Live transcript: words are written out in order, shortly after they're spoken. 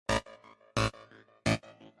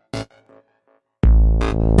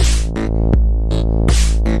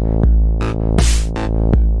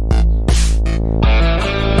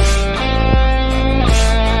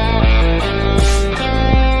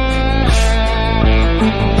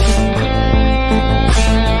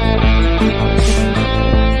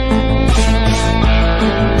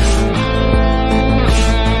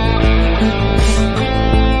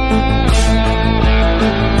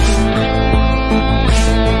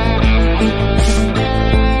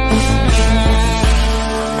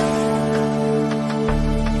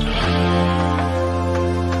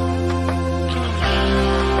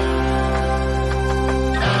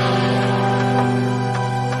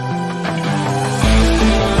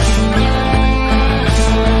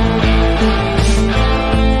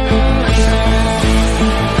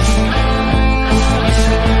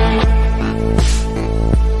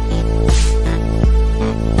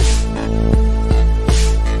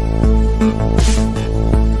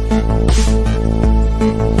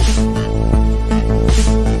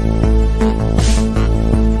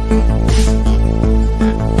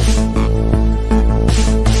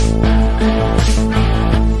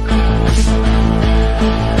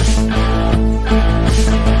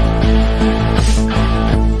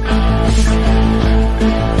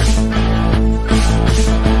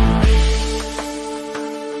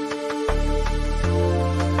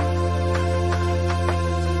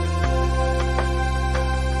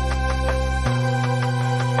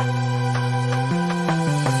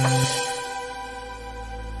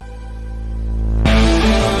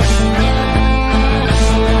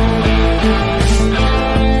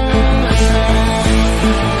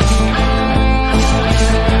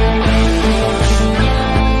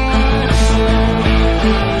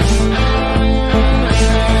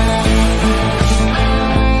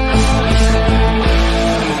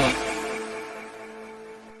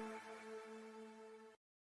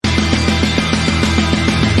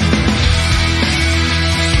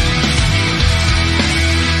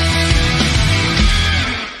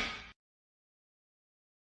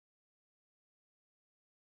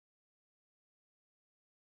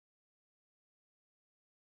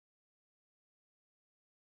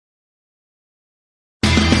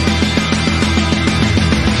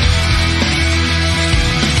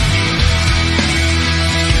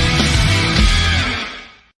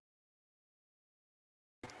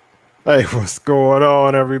Hey, what's going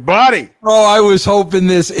on, everybody? Oh, I was hoping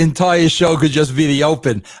this entire show could just be the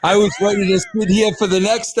open. I was ready to sit here for the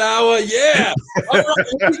next hour. Yeah. All right,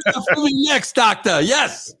 what we got for me next, Doctor?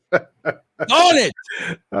 Yes. On it.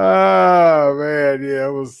 Oh, man. Yeah,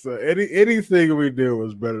 it was anything we do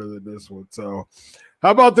was better than this one. So,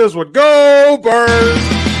 how about this one? Goldberg.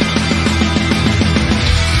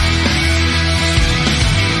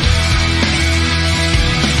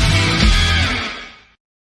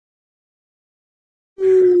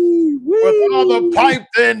 With all the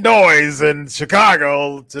piped-in noise in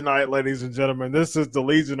Chicago tonight, ladies and gentlemen, this is the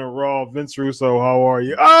Legion of Raw. Vince Russo, how are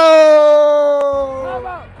you? Oh!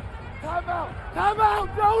 Time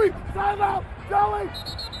out, Joey! Time out, Joey!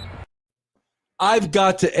 I've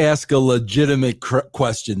got to ask a legitimate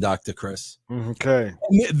question, Dr. Chris. Okay.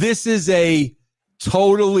 This is a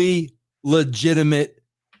totally legitimate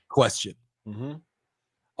question. Mm-hmm.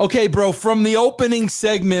 Okay, bro, from the opening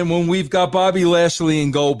segment when we've got Bobby Lashley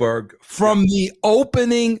and Goldberg, from the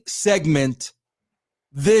opening segment,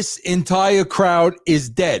 this entire crowd is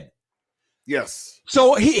dead. Yes.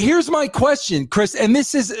 So here's my question, Chris, and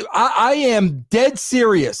this is, I am dead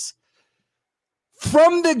serious.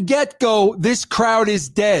 From the get-go, this crowd is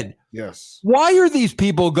dead. Yes. Why are these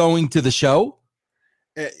people going to the show?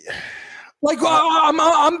 Like,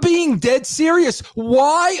 I'm being dead serious.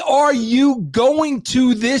 Why are you going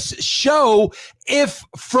to this show if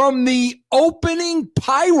from the opening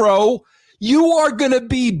pyro, you are going to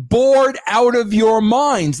be bored out of your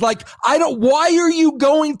minds? Like, why are you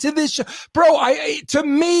going to this show? Bro,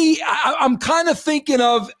 I'm kind of thinking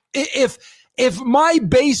of if my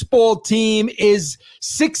baseball team is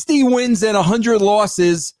 60 wins and 100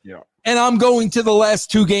 losses, and I'm going to the last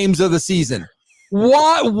 2 games of the season.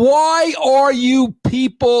 Why are you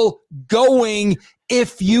people going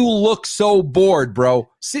if you look so bored, bro?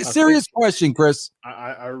 Serious question, Chris.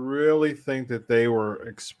 I really think that they were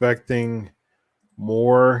expecting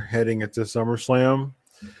more heading into SummerSlam.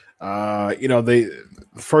 They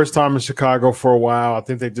first time in Chicago for a while. I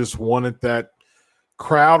think they just wanted that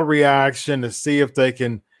crowd reaction to see if they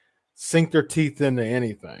can sink their teeth into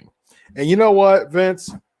anything. And you know what,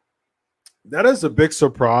 Vince? That is a big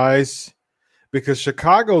surprise. Because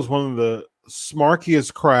Chicago is one of the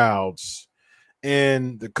smarkiest crowds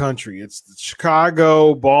in the country. It's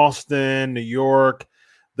Chicago, Boston, New York.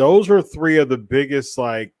 Those are 3 of the biggest,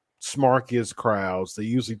 like, smarkiest crowds. They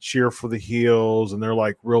usually cheer for the heels, and they're,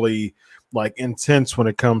 like, really, like, intense when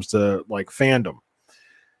it comes to, like, fandom.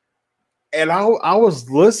 And I was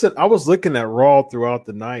looking at Raw throughout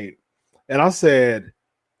the night, and I said,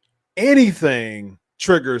 anything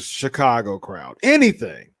triggers Chicago crowd.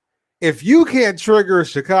 Anything. If you can't trigger a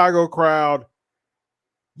Chicago crowd,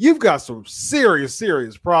 you've got some serious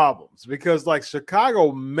problems because, like,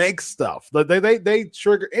 Chicago makes stuff. They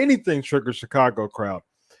trigger anything, trigger Chicago crowd.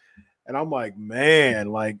 And I'm like, man,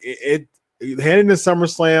 like it heading to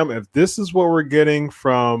SummerSlam, if this is what we're getting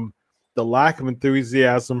from the lack of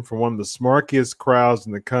enthusiasm from one of the smarkiest crowds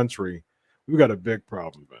in the country, we've got a big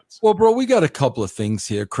problem, Vince. Well, bro, we got a couple of things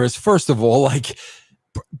here, Chris. First of all, like,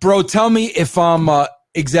 bro, tell me if I'm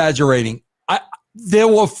exaggerating. There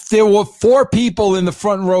were 4 people in the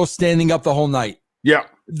front row standing up the whole night. Yeah.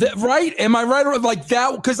 Right? Am I right? Like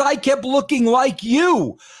that? Because I kept looking like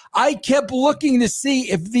you. I kept looking to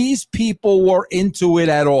see if these people were into it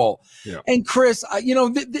at all. Yeah. And Chris,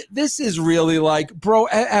 this is really like, bro,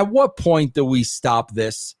 at what point do we stop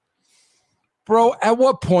this? Bro, at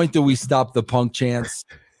what point do we stop the punk chants?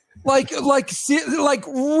 Like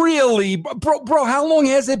really, bro, how long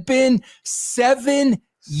has it been? 7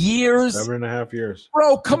 years? 7.5 years.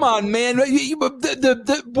 Bro, come on, man.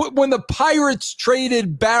 When the Pirates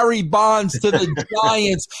traded Barry Bonds to the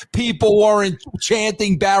Giants, people weren't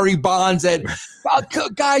chanting Barry Bonds. And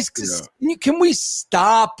guys, can we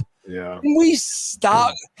stop? Yeah. Can we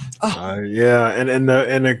stop? Yeah.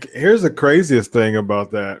 And here's the craziest thing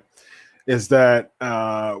about that is that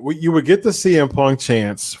you would get the CM Punk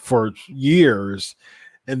chants for years.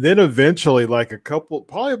 And then eventually, like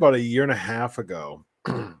probably about 1.5 years ago,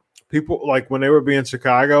 people, like when they would be in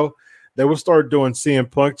Chicago, they would start doing CM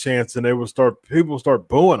Punk chants and people start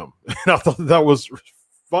booing them. And I thought that was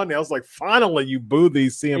funny. I was like, finally you boo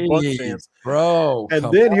these CM Punk chants, bro. And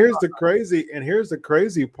then here's the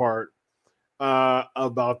crazy part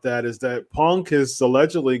about that is that Punk is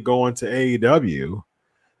allegedly going to AEW.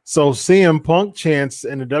 So CM Punk chants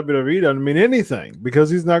in the WWE doesn't mean anything because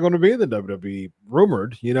he's not going to be in the WWE,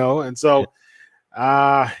 rumored, and so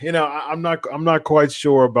I'm not quite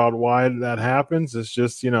sure about why that happens. It's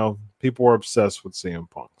just, people are obsessed with CM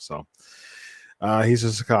Punk. So he's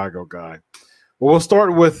a Chicago guy. Well, we'll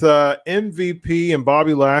start with MVP and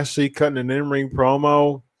Bobby Lashley cutting an in-ring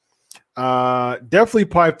promo. Definitely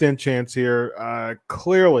piped in chants here.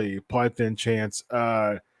 Clearly piped in chants.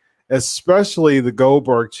 Especially the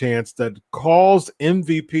Goldberg chants that caused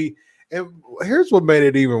MVP. And here's what made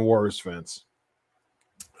it even worse, Vince.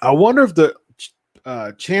 I wonder if the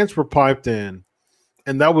chants were piped in,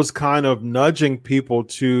 and that was kind of nudging people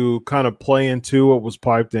to kind of play into what was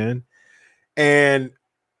piped in. And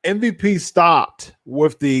MVP stopped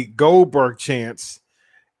with the Goldberg chants.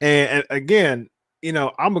 And again,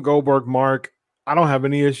 I'm a Goldberg mark. I don't have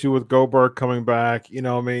any issue with Goldberg coming back.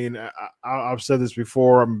 I've said this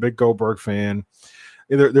before. I'm a big Goldberg fan.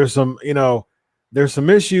 There's some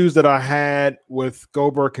issues that I had with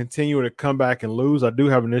Goldberg continuing to come back and lose. I do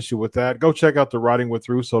have an issue with that. Go check out the writing with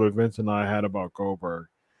Russo that Vince and I had about Goldberg.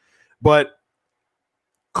 But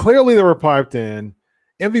clearly they were piped in.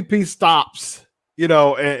 MVP stops,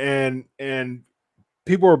 and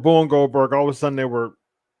people were booing Goldberg. All of a sudden they were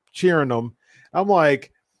cheering him. I'm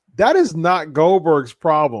like, that is not Goldberg's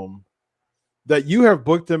problem that you have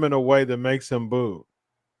booked him in a way that makes him boo.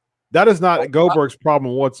 That is not Goldberg's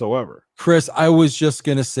problem whatsoever. Chris, I was just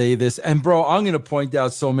going to say this. And, bro, I'm going to point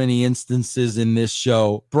out so many instances in this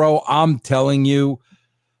show. Bro, I'm telling you,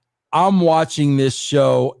 I'm watching this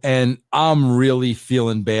show and I'm really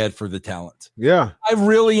feeling bad for the talent. Yeah. I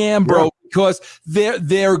really am, bro, because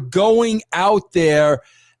they're going out there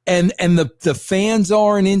and the fans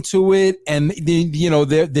aren't into it, and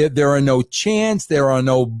there are no chants, there are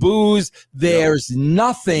no boos, there's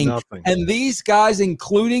nothing. And these guys,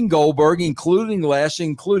 including Goldberg, including Lashley,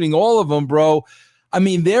 including all of them, bro, I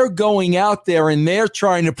mean, they're going out there and they're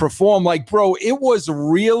trying to perform. Like, bro, it was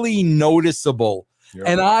really noticeable. Yep.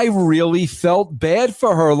 And I really felt bad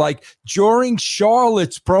for her. Like during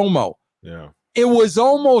Charlotte's promo, it was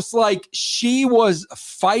almost like she was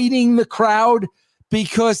fighting the crowd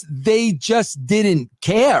because they just didn't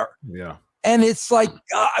care. Yeah. And it's like,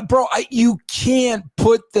 bro, you can't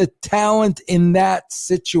put the talent in that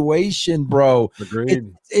situation, bro.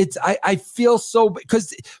 Agreed. I feel so,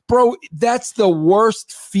 because, bro, that's the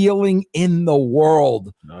worst feeling in the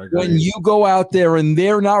world when you go out there and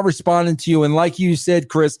they're not responding to you. And like you said,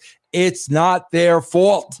 Chris, it's not their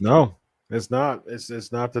fault. No, it's not.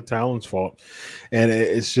 It's not the talent's fault. And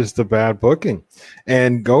it's just a bad booking.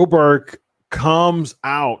 And Goldberg comes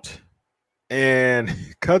out and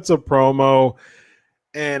cuts a promo.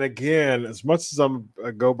 And again, as much as I'm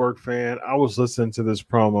a Goldberg fan, I was listening to this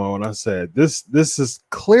promo and I said, this is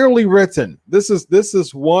clearly written. This is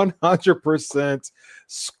 100%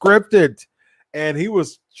 scripted. And he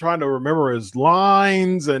was trying to remember his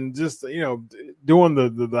lines and just, doing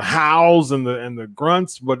the howls and the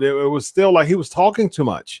grunts, but it was still like he was talking too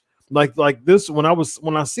much. Like this, when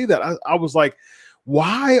I see that, I was like,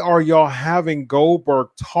 why are y'all having Goldberg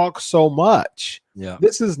talk so much? Yeah.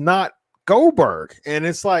 This is not Goldberg. And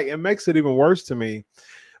it's like, it makes it even worse to me.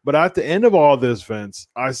 But at the end of all this, Vince,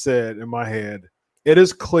 I said in my head, it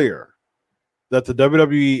is clear that the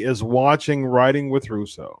WWE is watching Writing with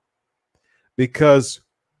Russo, because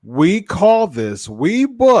we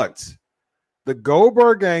booked the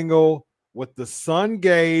Goldberg angle with the Sun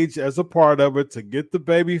Gauge as a part of it to get the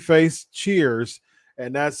babyface cheers.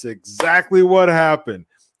 And that's exactly what happened.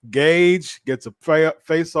 Gage gets a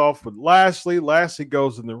face off with Lashley. Lashley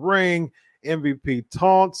goes in the ring. MVP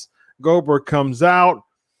taunts. Goldberg comes out.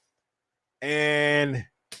 And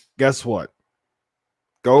guess what?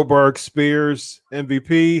 Goldberg spears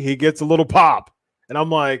MVP. He gets a little pop. And I'm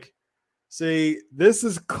like, see, this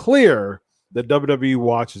is clear that WWE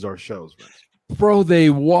watches our shows, man. Bro, they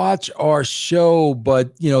watch our show,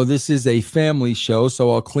 but, this is a family show,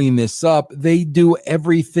 so I'll clean this up. They do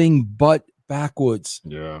everything but backwards.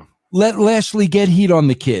 Yeah. Let Lashley get heat on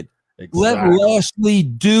the kid. Exactly. Let Lashley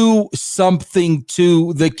do something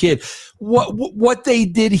to the kid. What they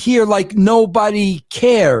did here, like, nobody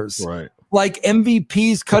cares. Right. Like,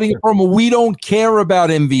 MVP's cutting a promo. We don't care about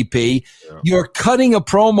MVP. Yeah. You're cutting a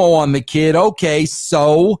promo on the kid. Okay,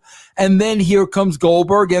 so. And then here comes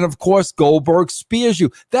Goldberg, and of course Goldberg spears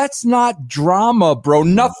you. That's not drama, bro.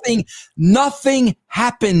 Nothing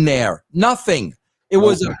happened there. Nothing. It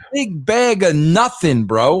was a big bag of nothing,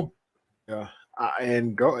 bro. Yeah.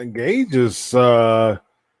 And Gage is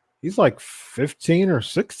he's like 15 or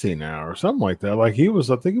 16 now or something like that. Like I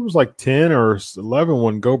think he was like 10 or 11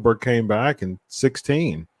 when Goldberg came back, and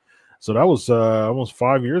 16. So that was almost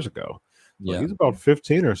 5 years ago. So he's about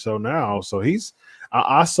 15 or so now. So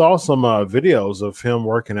I saw some videos of him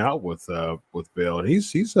working out with Bill, and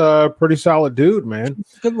he's a pretty solid dude, man.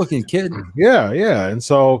 Good looking kid. Yeah. And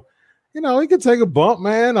so, he can take a bump,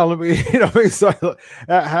 man. Have Goldberg sign a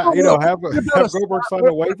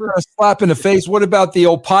waiver. A slap in the face. What about the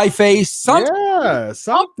old pie face?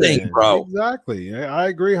 Something, bro. Exactly. I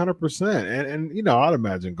agree 100%. And I'd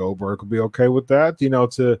imagine Goldberg would be okay with that.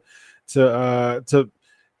 To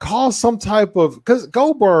cause some type of, because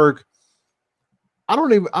Goldberg, I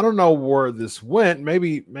don't know where this went.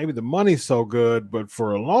 Maybe the money's so good, but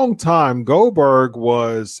for a long time, Goldberg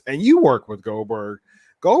was, and you work with Goldberg.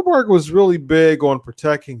 Goldberg was really big on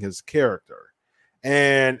protecting his character,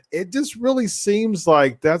 and it just really seems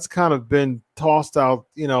like that's kind of been tossed out,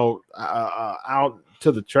 out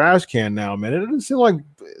to the trash can now, man. It doesn't seem like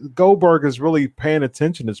Goldberg is really paying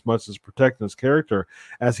attention as much as protecting his character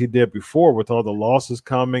as he did before, with all the losses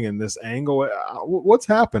coming and this angle. What's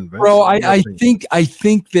happened, Vince? Bro? I think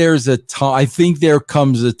there's a time. I think there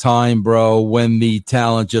comes a time, bro, when the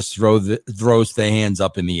talent just throws their hands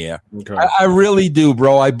up in the air. Okay. I really do,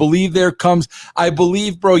 bro. I believe, bro,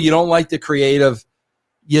 you don't like the creative.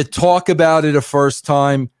 You talk about it a first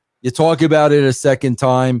time. You talk about it a second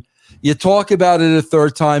time. You talk about it a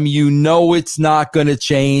third time, it's not going to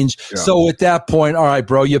change. Yeah. So at that point, all right,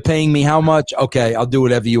 bro, you're paying me how much? Okay, I'll do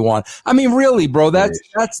whatever you want. I mean, really, bro, that's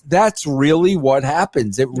really what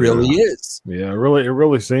happens. It really is. Yeah, it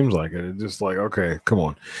really seems like it. It's just like, okay, come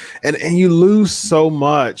on. And you lose so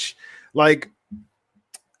much. Like,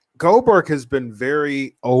 Goldberg has been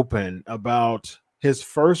very open about his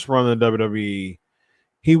first run in WWE.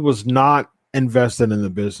 He was not invested in the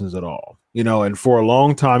business at all. And for a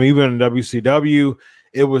long time, even in WCW,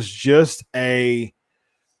 it was just a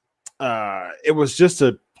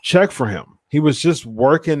check for him. He was just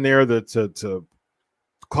working there to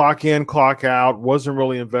clock in, clock out, wasn't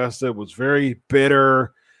really invested, was very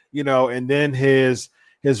bitter, and then his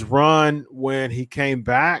run when he came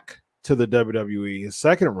back to the WWE, his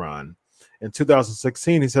second run in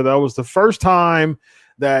 2016, he said that was the first time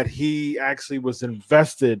that he actually was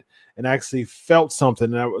invested and actually felt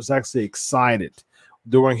something, and I was actually excited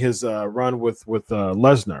during his run with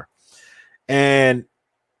Lesnar. And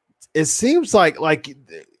it seems like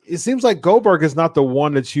Goldberg is not the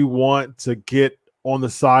one that you want to get on the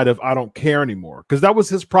side of I don't care anymore, because that was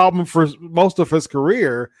his problem for most of his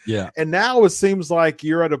career. Yeah. And now it seems like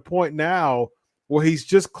you're at a point now where he's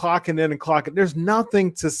just clocking in and clocking. There's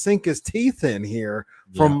nothing to sink his teeth in here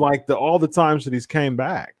from like all the times that he's came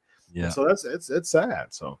back. Yeah. So it's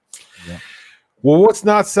sad. So, Well, what's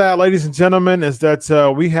not sad, ladies and gentlemen, is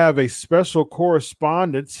that we have a special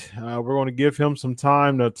correspondent. We're going to give him some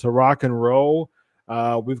time to rock and roll.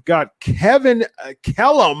 We've got Kevin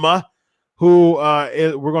Kellum, who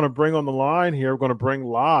we're going to bring on the line here. We're going to bring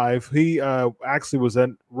live. He actually was at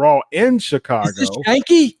Raw in Chicago. Is this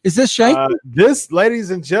Shanky? Is this Shanky? This, ladies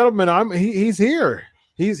and gentlemen, he's here.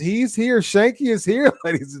 He's here. Shanky is here,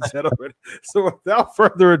 ladies and gentlemen. So without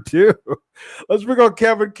further ado, let's bring on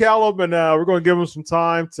Kevin Kellum, and we're going to give him some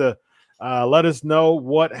time to let us know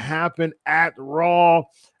what happened at Raw.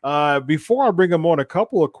 Before I bring him on, a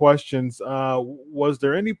couple of questions. Was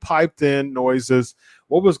there any piped-in noises?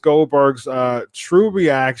 What was Goldberg's true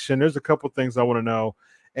reaction? There's a couple of things I want to know.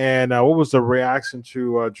 And what was the reaction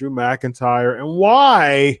to Drew McIntyre? And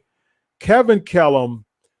why, Kevin Kellum,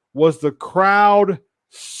 was the crowd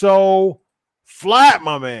so flat,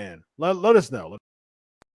 my man? Let us know.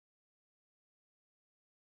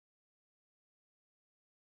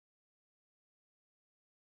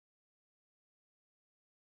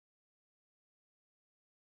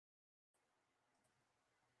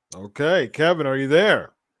 Okay, Kevin, are you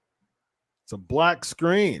there? It's a black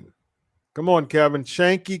screen. Come on, Kevin.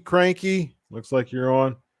 Shanky, cranky. Looks like you're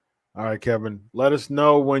on. All right, Kevin. Let us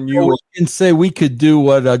know when you. We can say we could do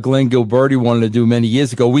what Glenn Gilberti wanted to do many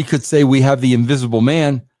years ago. We could say we have the Invisible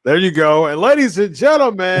Man. There you go. And ladies and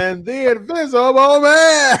gentlemen, the Invisible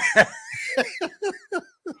Man.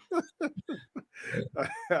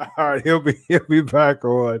 All right, he'll be back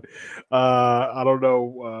on. I don't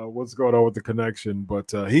know what's going on with the connection,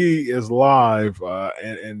 but he is live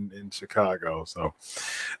in Chicago, so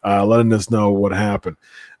letting us know what happened.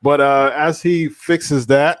 But as he fixes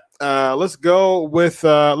that, let's go with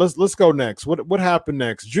let's go next. What happened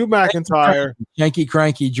next? Drew McIntyre, Shanky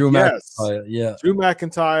Cranky, Drew McIntyre, yeah. Drew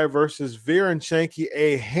McIntyre versus Veer and Shanky,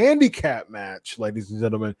 a handicap match, ladies and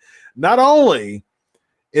gentlemen. Not only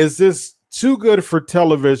is this too good for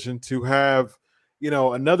television to have,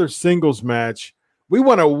 another singles match, we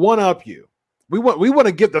want to one-up you. We want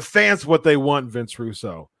to give the fans what they want, Vince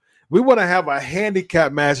Russo. We want to have a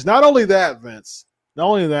handicap match. Not only that, Vince, not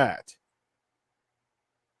only that,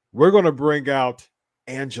 we're going to bring out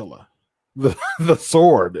Angela. The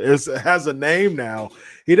sword has a name now.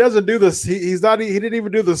 He doesn't do this. He didn't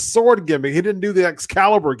even do the sword gimmick. He didn't do the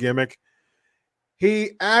Excalibur gimmick.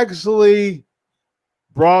 He actually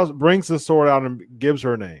brings the sword out and gives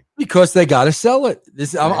her a name because they got to sell it.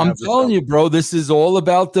 I'm telling you, bro. This is all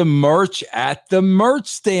about the merch at the merch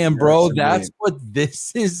stand, bro. Yes, that's what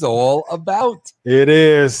this is all about. It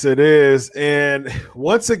is. And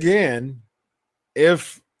once again,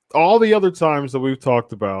 if all the other times that we've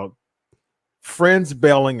talked about friends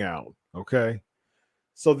bailing out, okay,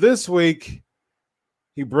 so this week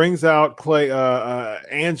he brings out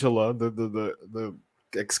Angela, the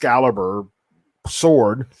Excalibur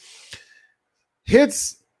sword,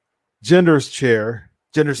 hits Jinder's chair.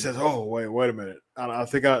 Jinder says, "Oh, wait a minute. I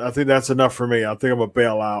think that's enough for me. I think I'm gonna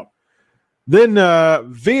bail out." Then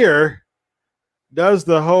Veer does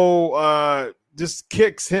the whole just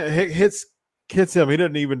hits him. He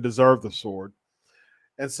didn't even deserve the sword,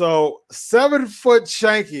 and so 7-foot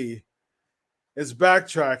Shanky is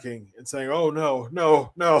backtracking and saying, "Oh no,"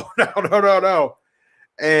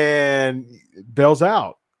 and bails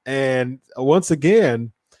out. And once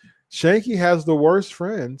again, Shanky has the worst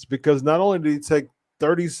friends because not only did he take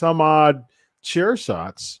 30 some odd chair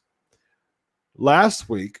shots last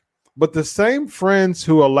week, but the same friends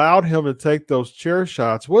who allowed him to take those chair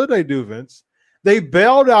shots, what did they do, Vince? They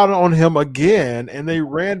bailed out on him again and they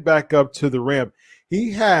ran back up to the ramp.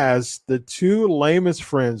 He has the two lamest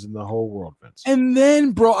friends in the whole world, Vince. And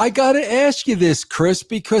then, bro, I got to ask you this, Chris,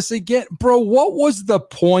 because again, bro, what was the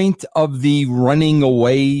point of the running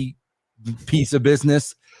away piece of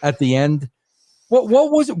business at the end? What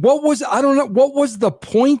was I don't know. What was the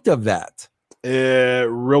point of that?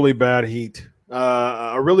 Really bad heat.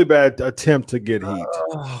 A really bad attempt to get heat.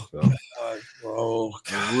 Oh, God, bro.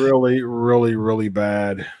 God. Really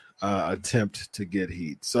bad attempt to get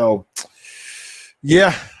heat. So,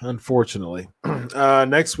 yeah, unfortunately.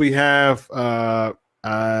 Next we have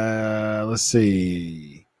let's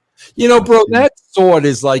see. Bro, that sword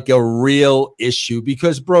is like a real issue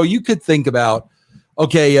because, bro, you could think about,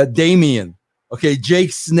 okay, Damien, okay,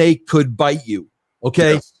 Jake Snake could bite you,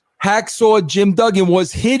 okay? Yes. Hacksaw Jim Duggan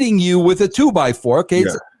was hitting you with a 2x4, okay?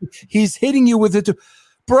 Yeah. He's hitting you with a 2.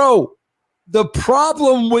 Bro, the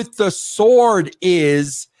problem with the sword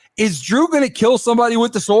is Drew going to kill somebody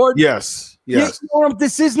with the sword? Yes.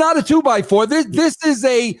 This is not a 2x4. This is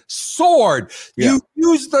a sword. Yeah. You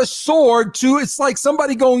use the sword it's like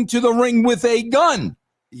somebody going to the ring with a gun.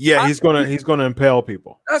 Yeah, he's gonna impale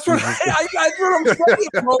people. That's what that's what I'm saying,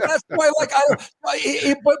 bro. That's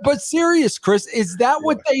why, but serious, Chris, is that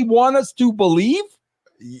what they want us to believe?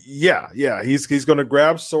 Yeah. He's gonna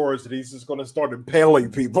grab swords and he's just gonna start impaling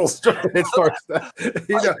people. At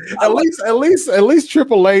least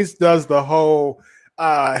Triple H does the whole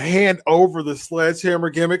hand over the sledgehammer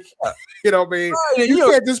gimmick. You know what I mean? Right, you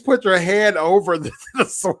can't just put your hand over the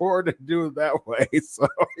sword and do it that way. So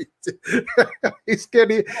you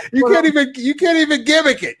can't even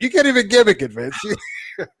gimmick it. You can't even gimmick it, Vince.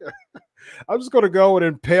 I'm just gonna go and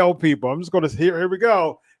impale people. I'm just gonna here we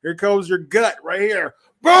go. Here comes your gut right here.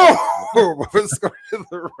 Boom! Let's go to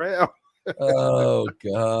the rail. Oh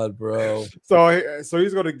God, bro. So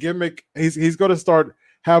he's gonna gimmick. He's gonna start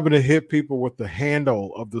having to hit people with the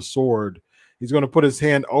handle of the sword. He's going to put his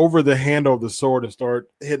hand over the handle of the sword and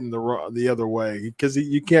start hitting the other way because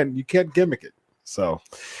you can't gimmick it. So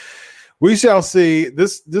we shall see.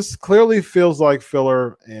 This clearly feels like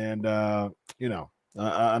filler, and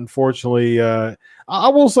unfortunately, I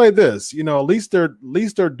will say this. At least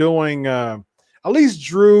they're doing. at least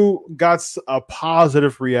Drew got a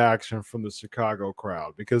positive reaction from the Chicago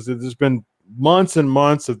crowd, because there's been months and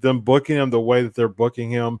months of them booking him the way that they're booking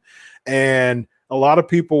him. And a lot of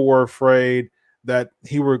people were afraid that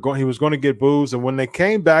he was going to get booed. And when they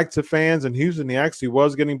came back to fans in Houston, he actually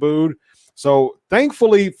was getting booed. So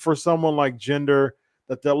thankfully for someone like Jinder,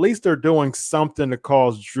 that at least they're doing something to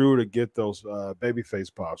cause Drew to get those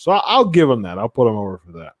babyface pops. So I'll give him that. I'll put him over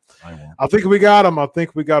for that. I think we got him. I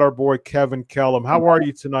think we got our boy Kevin Kellum. How are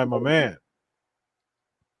you tonight, my man?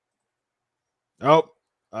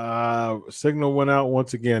 Oh, signal went out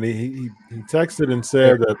once again. He texted and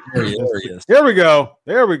said that. Here we go.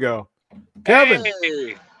 There we go. Kevin.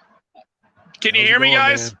 Hey. Can you hear me,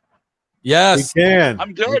 guys? Man? Yes. We can.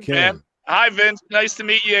 I'm good, man. Hi, Vince. Nice to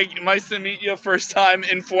meet you. Nice to meet you first time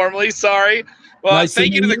informally. Sorry. Well, nice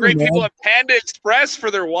thank you to the great man. people at Panda Express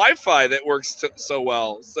for their Wi-Fi that works so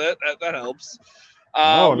well. So that helps.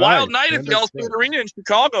 Nice. Wild night at Panda the Allstate Arena in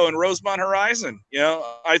Chicago and Rosemont Horizon. You know,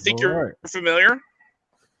 I think you're familiar.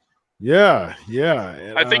 Yeah.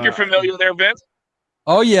 And, I think you're familiar there, Vince.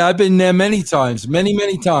 Oh, yeah. I've been there many times.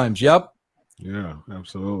 Many times. Yep. Yeah,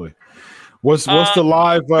 absolutely. What's the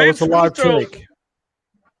live take?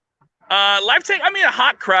 Live take, I mean, a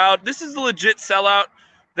hot crowd. This is a legit sellout.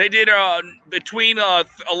 They did between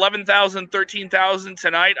 11,000, 13,000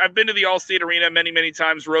 tonight. I've been to the Allstate Arena many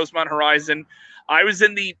times, Rosemont Horizon. I was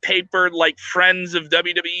in the paper, like, Friends of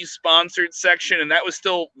WWE sponsored section, and that was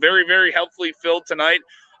still very helpfully filled tonight.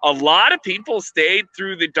 A lot of people stayed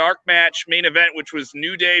through the dark match main event, which was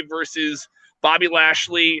New Day versus Bobby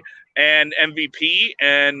Lashley and MVP,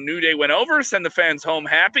 and New Day went over, send the fans home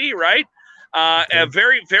happy, right? A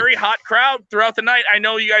very hot crowd throughout the night. I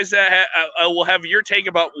know you guys will have your take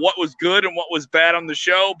about what was good and what was bad on the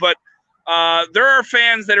show, but there are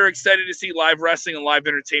fans that are excited to see live wrestling and live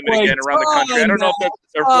entertainment again around the country. I don't know if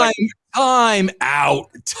that's time out.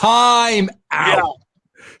 Yeah.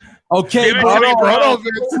 Okay, hold on,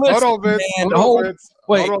 Vince.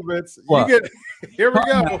 Here we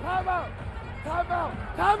go.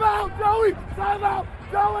 Time out, Joey. Time out,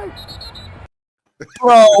 Joey.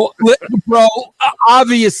 Bro,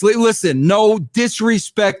 obviously, listen, no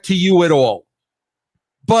disrespect to you at all,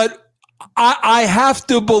 but I have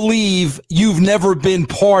to believe you've never been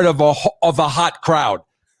part of a hot crowd.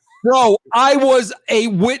 Bro, I was a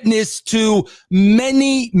witness to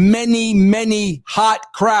many hot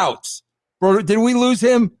crowds. Bro, did we lose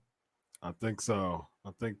him? I think so.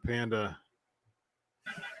 I think Panda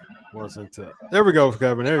wasn't. There we go,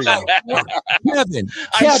 Kevin. There you go. Kevin.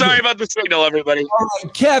 I'm sorry about the signal, everybody. All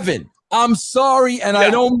right, Kevin, I'm sorry, and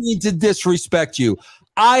I don't mean to disrespect you.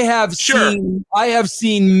 I have seen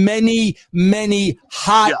many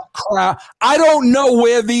hot crowd. I don't know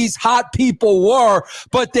where these hot people were,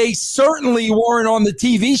 but they certainly weren't on the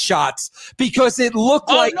TV shots, because it looked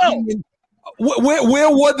like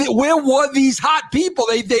where were these hot people?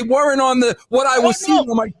 They weren't on what I was seeing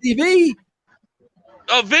on my TV.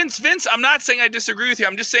 Oh, Vince, I'm not saying I disagree with you.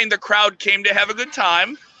 I'm just saying the crowd came to have a good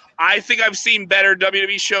time. I think I've seen better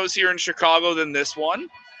WWE shows here in Chicago than this one.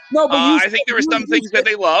 No, but I think there were some things that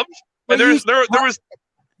they loved. But there was.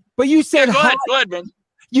 But you said go ahead, Vince.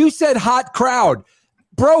 You said hot crowd,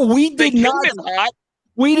 bro. We did not. Hot.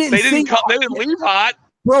 We didn't. They didn't leave hot.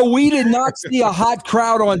 Bro, we did not see a hot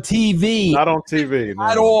crowd on TV. Not on TV. No.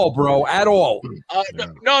 At all, bro. At all.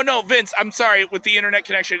 No, Vince. I'm sorry. With the internet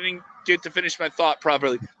connection, I didn't get to finish my thought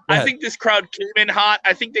properly. I think this crowd came in hot.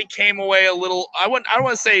 I think they came away a little, I don't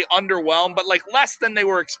want to say underwhelmed, but like less than they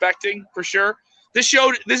were expecting, for sure. This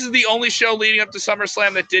is the only show leading up to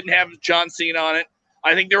SummerSlam that didn't have John Cena on it.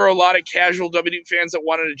 I think there were a lot of casual WWE fans that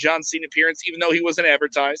wanted a John Cena appearance, even though he wasn't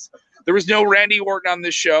advertised. There was no Randy Orton on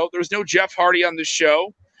this show. There was no Jeff Hardy on this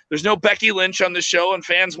show. There's no Becky Lynch on the show, and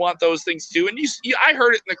fans want those things too. And I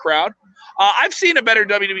heard it in the crowd. I've seen a better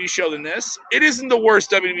WWE show than this. It isn't the worst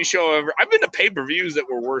WWE show ever. I've been to pay-per-views that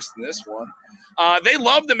were worse than this one. They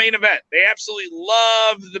love the main event. They absolutely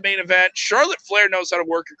love the main event. Charlotte Flair knows how to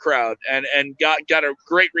work a crowd, and got a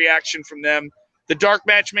great reaction from them. The dark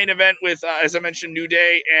match main event with, as I mentioned, New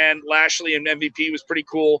Day and Lashley and MVP was pretty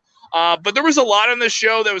cool. But there was a lot on this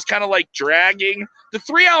show that was kind of like dragging. The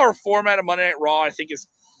 3-hour format of Monday Night Raw, I think,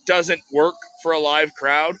 doesn't work for a live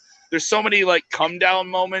crowd. There's so many like come down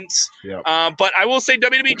moments. Yeah. But I will say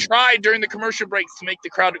WWE tried during the commercial breaks to make the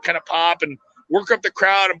crowd kind of pop and work up the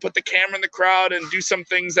crowd and put the camera in the crowd and do some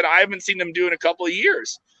things that I haven't seen them do in a couple of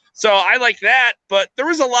years. So I like that, but there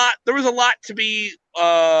was a lot to be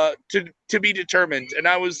to be determined. And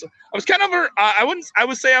I was kind of I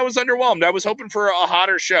would say I was underwhelmed. I was hoping for a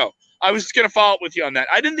hotter show. I was just gonna follow up with you on that.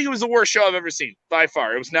 I didn't think it was the worst show I've ever seen by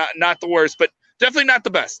far. It was not the worst, but definitely not the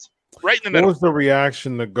best. right in the middle. What was the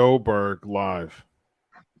reaction to Goldberg live?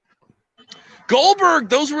 Goldberg,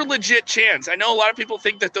 those were legit chants. I know a lot of people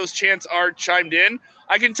think that those chants are chimed in.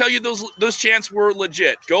 I can tell you those chants were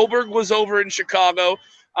legit. Goldberg was over in Chicago.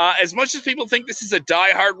 As much as people think this is a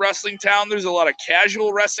diehard wrestling town, there's a lot of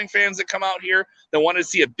casual wrestling fans that come out here that want to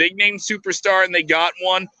see a big-name superstar, and they got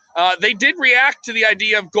one. They did react to the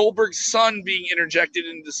idea of Goldberg's son being interjected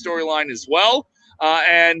into the storyline as well,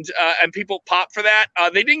 and people popped for that.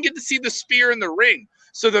 They didn't get to see the spear in the ring,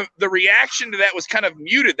 so the reaction to that was kind of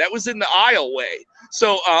muted. That was in the aisle way,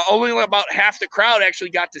 so only about half the crowd actually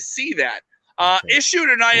got to see that. Issue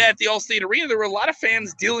tonight at the Allstate Arena, there were a lot of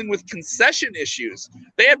fans dealing with concession issues.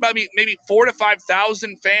 They had maybe 4,000 to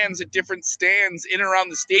 5,000 fans at different stands in and around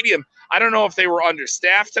the stadium. I don't know if they were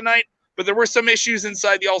understaffed tonight, but there were some issues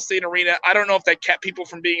inside the Allstate Arena. I don't know if that kept people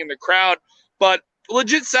from being in the crowd, but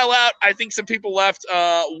legit sellout. I think some people left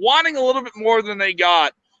wanting a little bit more than they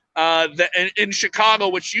got in Chicago,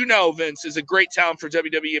 which, you know, Vince, is a great town for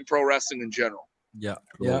WWE and pro wrestling in general. Yeah,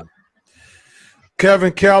 cool. Yeah.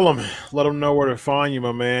 Kevin Kellum, let them know where to find you,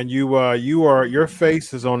 my man. Your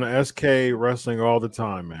face is on the SK Wrestling all the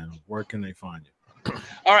time, man. Where can they find you?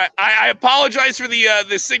 All right, I apologize for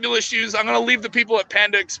the signal issues. I'm going to leave the people at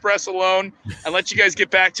Panda Express alone and let you guys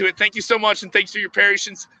get back to it. Thank you so much, and thanks for your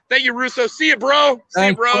patience. Thank you, Russo. See you, bro. See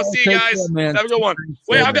you, bro. See you guys. Have a good one.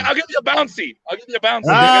 Wait, I'll give you a bouncy.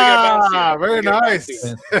 Very nice.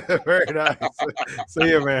 Very nice. See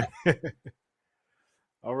you, man.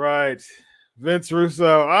 All right. Vince Russo.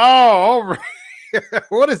 Oh, all right.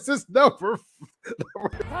 What is this number?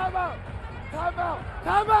 Time out. Time out.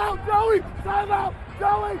 Time out, Joey. Time out,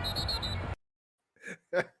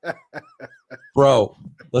 Joey. Bro,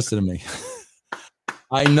 listen to me.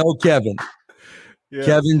 I know Kevin. Yeah.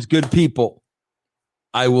 Kevin's good people.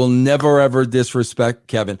 I will never, ever disrespect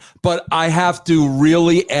Kevin. But I have to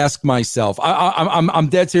really ask myself. I'm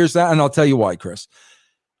dead serious, and I'll tell you why, Chris.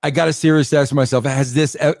 I got to seriously ask myself,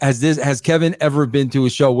 has Kevin ever been to a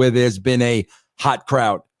show where there's been a hot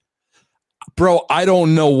crowd? Bro, I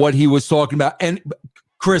don't know what he was talking about. And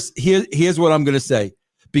Chris, here's what I'm going to say,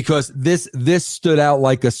 because this stood out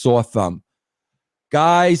like a sore thumb.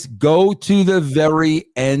 Guys, go to the very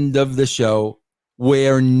end of the show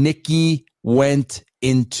where Nikki went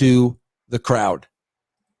into the crowd.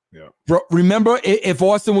 Yeah. Bro, remember if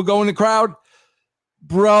Austin would go in the crowd?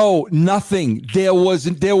 Bro, nothing. There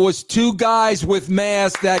was two guys with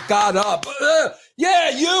masks that got up. Yeah,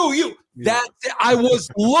 you. That I was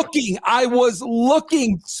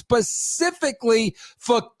looking specifically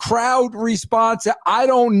for crowd response. I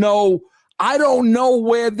don't know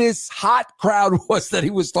where this hot crowd was that he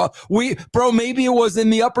was talking. Bro, maybe it was in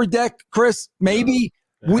the upper deck, Chris. Maybe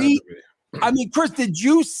I mean, Chris, did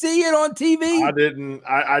you see it on TV? I didn't.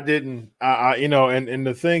 And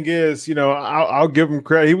the thing is, I'll give him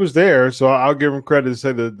credit. He was there, so I'll give him credit to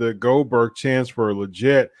say that the Goldberg chants were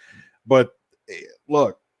legit. But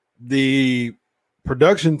look, the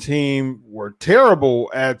production team were terrible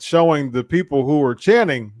at showing the people who were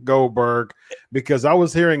chanting Goldberg, because I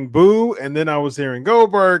was hearing boo, and then I was hearing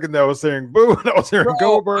Goldberg, and I was hearing boo, and I was hearing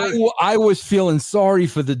Goldberg. I was feeling sorry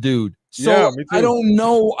for the dude. So yeah, me too. I don't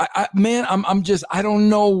know, I don't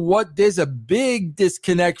know what. There's a big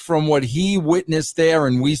disconnect from what he witnessed there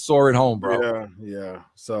and we saw at home, bro. Yeah.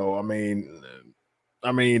 So I mean,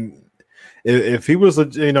 if he was,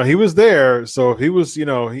 he was there. So if he was,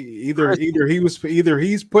 either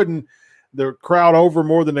he's putting the crowd over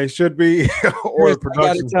more than they should be, or Chris, the production. I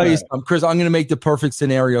got to tell you something, Chris. I'm going to make the perfect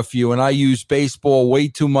scenario for you, and I use baseball way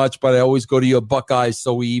too much, but I always go to your Buckeyes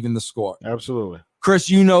so we even the score. Absolutely. Chris,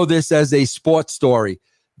 you know this as a sports story.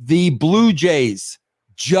 The Blue Jays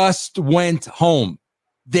just went home.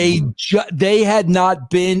 They had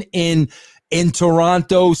not been in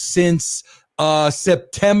Toronto since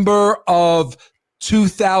September of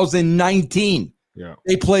 2019. Yeah.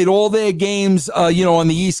 They played all their games, on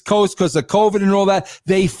the East Coast because of COVID and all that.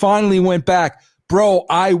 They finally went back. Bro,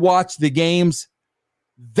 I watched the games.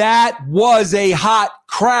 That was a hot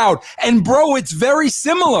crowd. And, bro, it's very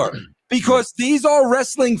similar. Because these are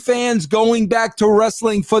wrestling fans going back to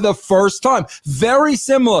wrestling for the first time. Very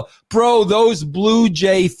similar. Bro, those Blue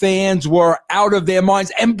Jay fans were out of their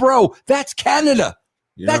minds. And, bro, that's Canada.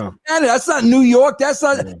 Yeah. That's Canada. That's not New York. That's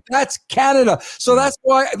Canada. So that's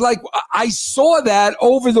why, I saw that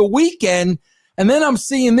over the weekend, and then I'm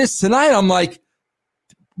seeing this tonight. I'm like,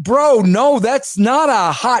 bro, no, that's not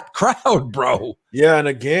a hot crowd, bro. Yeah, and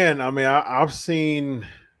again, I've seen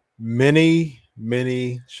many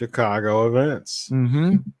Chicago events.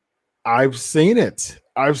 Mm-hmm. I've seen it.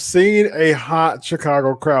 I've seen a hot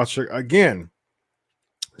Chicago crowd. Again,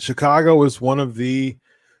 Chicago is one of the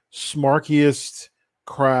smarkiest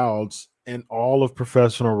crowds in all of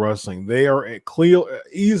professional wrestling. They are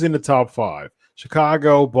easy in the top 5.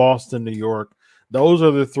 Chicago, Boston, New York. Those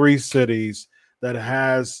are the 3 cities that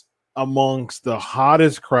has amongst the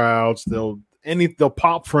hottest crowds. They'll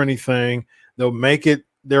pop for anything. They'll make it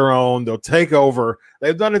their own. They'll take over.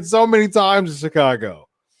 They've done it so many times in Chicago.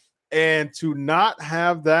 And to not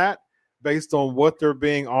have that based on what they're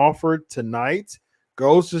being offered tonight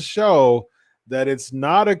goes to show that it's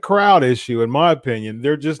not a crowd issue, in my opinion.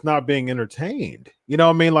 They're just not being entertained. You know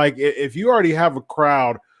what I mean? Like, if you already have a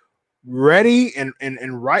crowd ready and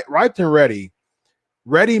ripe and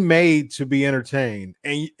ready made to be entertained,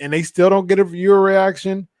 and they still don't get a viewer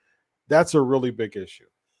reaction, that's a really big issue.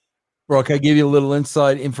 Bro, can I give you a little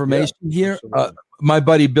inside information here? My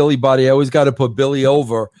buddy Billy Body, I always got to put Billy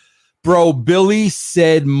over. Bro, Billy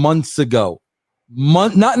said months ago,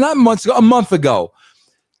 not months ago, a month ago,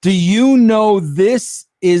 do you know this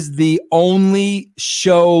is the only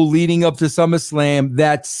show leading up to SummerSlam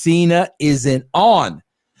that Cena isn't on?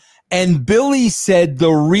 And Billy said the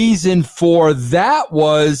reason for that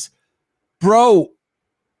was, bro,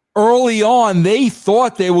 early on, they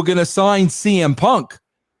thought they were going to sign CM Punk.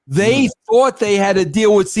 They thought they had to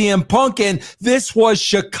deal with CM Punk, and this was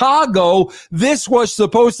Chicago. This was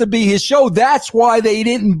supposed to be his show. That's why they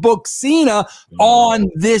didn't book Cena on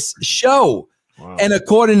this show. Wow. And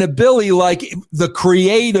according to Billy, like, the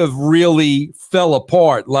creative really fell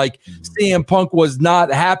apart. Like, CM Punk was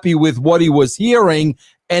not happy with what he was hearing,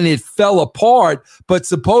 and it fell apart. But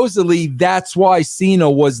supposedly that's why Cena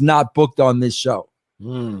was not booked on this show.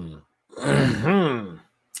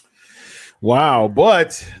 Wow,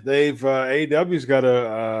 but they've AEW's got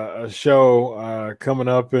a show coming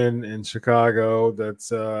up in Chicago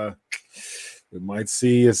that's we might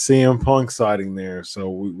see a CM Punk sighting there, so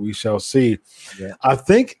we shall see. Yeah. I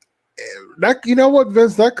think that, you know what,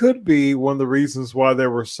 Vince, that could be one of the reasons why they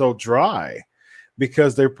were so dry,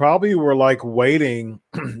 because they probably were like waiting,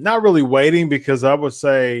 not really waiting, because I would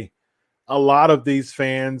say a lot of these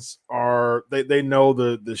fans are they know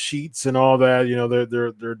the sheets and all that, you know,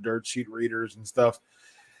 they're dirt sheet readers and stuff.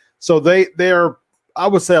 So they're I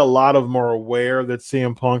would say a lot of them are aware that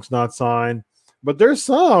CM Punk's not signed, but there's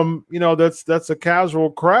some, you know, that's a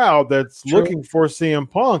casual crowd that's looking for CM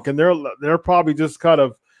Punk, and they're probably just kind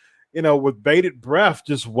of, you know, with bated breath,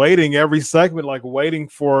 just waiting every segment, like waiting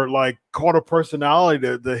for like Cult of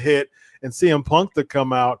Personality to hit and CM Punk to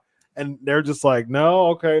come out. And they're just like, no,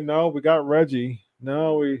 okay, no, we got Reggie.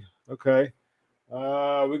 No, we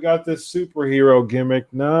got this superhero gimmick.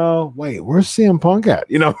 No, wait, where's CM Punk at?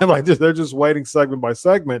 You know, like they're just waiting segment by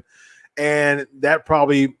segment. And that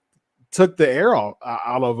probably took the air out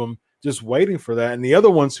of them, just waiting for that. And the other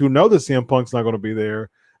ones who know that CM Punk's not going to be there,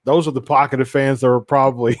 those are the pocket of fans that are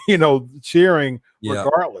probably, you know, cheering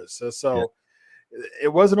regardless. So it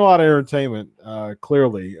wasn't a lot of entertainment,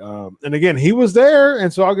 clearly. And again, he was there,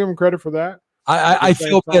 and so I'll give him credit for that. I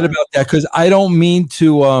feel bad about that, because I don't mean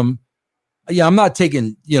to I'm not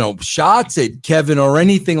taking, you know, shots at Kevin or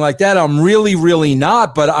anything like that. I'm really, really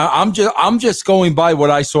not, but I'm just going by what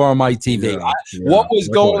I saw on my TV. What was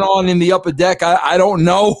going on in the upper deck, I don't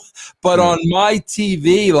know, but on my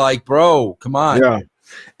TV, like, bro, come on. Yeah.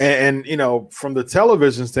 And you know, from the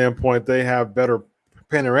television standpoint, they have better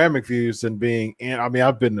panoramic views than being, and I mean,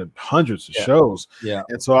 I've been to hundreds of shows,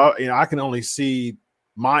 and so I can only see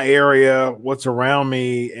my area, what's around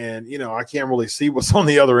me, and you know, I can't really see what's on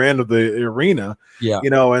the other end of the arena, you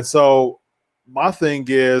know. And so my thing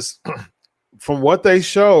is, from what they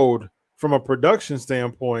showed from a production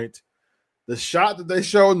standpoint, the shot that they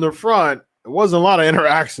showed in the front, it wasn't a lot of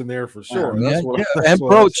interaction there for sure. And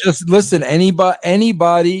bro, just listen,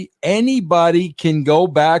 anybody can go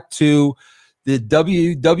back to the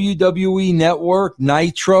WWE Network,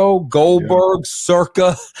 Nitro, Goldberg,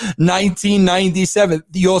 circa 1997.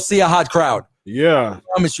 You'll see a hot crowd. Yeah. I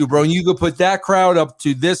promise you, bro. You could put that crowd up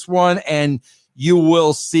to this one, and you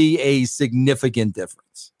will see a significant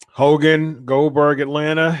difference. Hogan, Goldberg,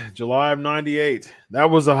 Atlanta, July of '98.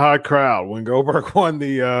 That was a hot crowd when Goldberg won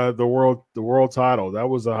the world title. That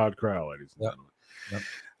was a hot crowd, ladies and gentlemen. Yep.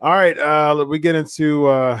 All right, we get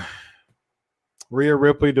into Rhea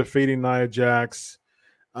Ripley defeating Nia Jax.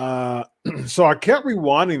 So I kept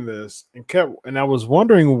rewinding this and I was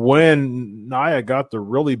wondering when Nia got the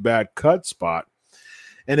really bad cut spot.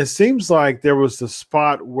 And it seems like there was the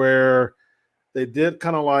spot where they did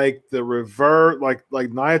kind of like the revert, like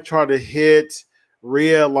Nia tried to hit,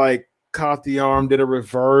 Rhea like caught the arm, did a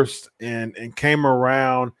reverse and came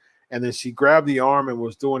around, and then she grabbed the arm and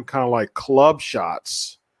was doing kind of like club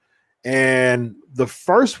shots. And the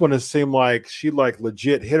first one, it seemed like she like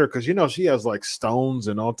legit hit her because she has like stones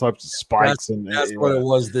and all types of spikes. That's what it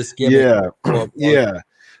was. This gimmick. Yeah, yeah.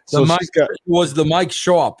 So was the Mike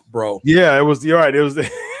Sharp, bro. Yeah, it was. You're right. It was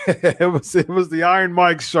the it was the Iron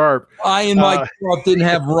Mike Sharp. Mike Sharp didn't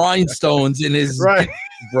have rhinestones in his right,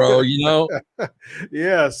 bro.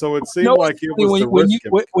 Yeah. So it seemed like it was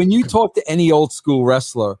when you talk to any old school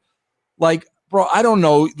wrestler, like. Bro, I don't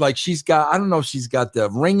know. Like I don't know if she's got the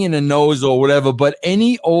ring in the nose or whatever, but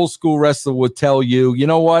any old school wrestler would tell you, you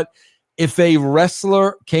know what? If a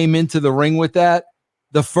wrestler came into the ring with that,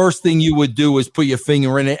 the first thing you would do is put your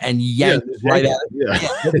finger in it and yank it right at it. Yeah.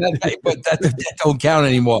 But that don't count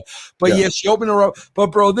anymore. But yeah, she opened her up. But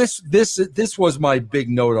bro, this was my big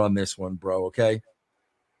note on this one, bro. Okay.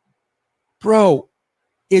 Bro.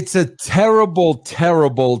 It's a terrible.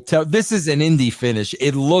 This is an indie finish.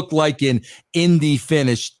 It looked like an indie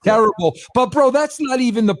finish. Terrible. But, bro, that's not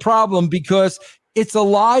even the problem because it's a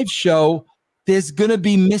live show. There's going to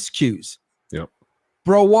be miscues. Yep.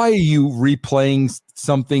 Bro, why are you replaying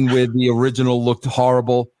something where the original looked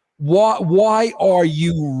horrible? Why are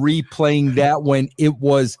you replaying that when it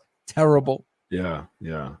was terrible? Yeah,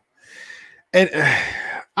 yeah. And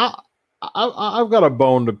I've got a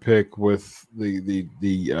bone to pick with the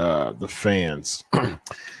fans.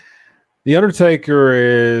 The Undertaker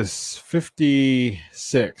is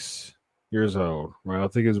 56 years old, right? I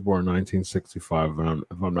think he was born in 1965,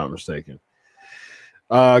 if I'm not mistaken.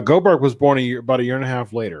 Goldberg was born about a year and a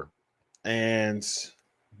half later. And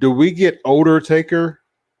do we get older Taker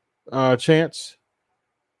chants?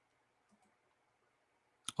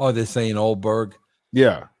 Oh, they're saying Goldberg.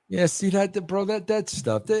 Yeah. Yeah, see that, bro. That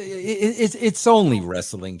stuff. It's only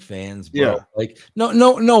wrestling fans, bro. Yeah. Like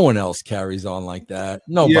no one else carries on like that.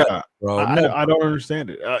 Nobody, yeah, bro. I don't understand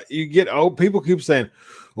it. You get people keep saying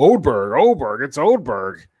Goldberg, it's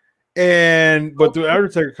Goldberg, but the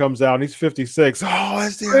Undertaker comes out and he's 56. Oh,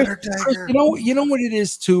 it's the Undertaker. You know what it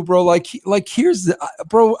is too, bro. Like here's the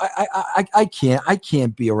bro. I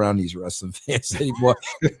can't be around these wrestling fans anymore,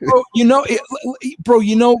 bro.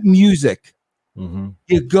 Music. Mm-hmm.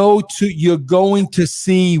 You're going to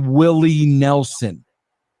see Willie Nelson,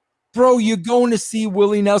 bro. You're going to see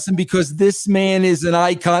Willie Nelson because this man is an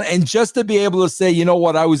icon, and just to be able to say, you know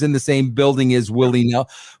what, I was in the same building as Willie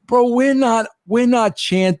Nelson, bro. We're not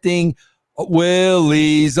chanting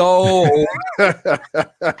Willie's old. Right.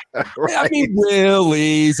 I mean,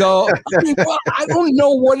 Willie's old. I don't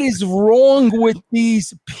know what is wrong with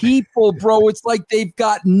these people, bro. It's like they've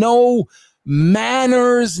got no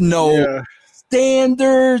manners, no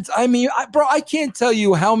standards. I mean, bro, I can't tell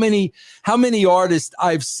you how many artists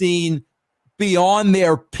I've seen beyond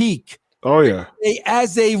their peak. Oh yeah,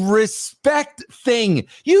 as a respect thing.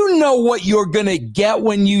 You know what you're gonna get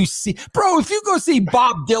when you see, bro. If you go see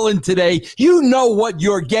Bob Dylan today, you know what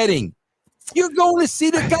you're getting. You're going to see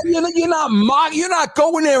the guy. You're not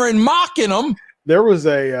going there and mocking him. There was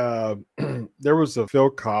a Phil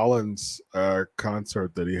Collins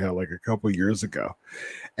concert that he had like a couple years ago,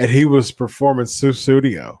 and he was performing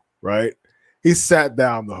Susudio, right? He sat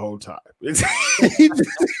down the whole time. He's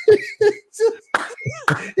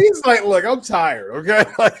like, look, I'm tired, okay?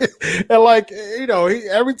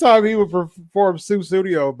 Every time he would perform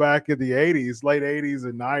Susudio back in the 80s, late 80s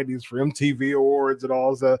and 90s for MTV Awards and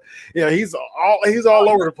all that, he's all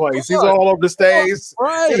over the place. He's all over the stage.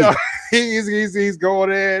 Right. He's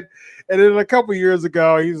going in. And then a couple years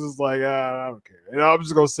ago, he's just like, I don't care. I'm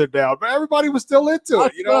just gonna sit down. But everybody was still into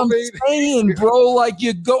it. You know what I mean? Saying, bro, like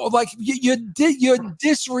you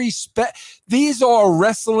disrespect. These are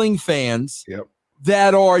wrestling fans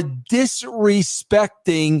that are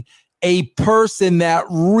disrespecting a person that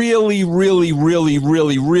really, really, really,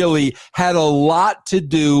 really, really had a lot to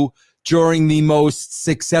do during the most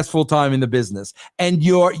successful time in the business, and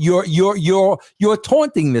you're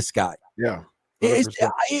taunting this guy. Yeah.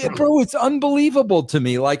 Bro, it's unbelievable to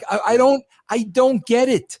me. Like I don't get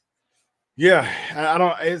it. Yeah, I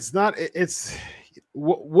don't. It's not. It's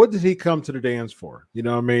what did he come to the dance for? You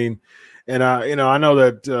know what I mean? And I know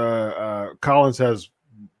that Collins has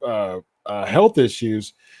health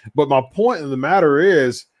issues, but my point of the matter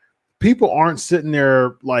is, people aren't sitting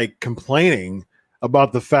there like complaining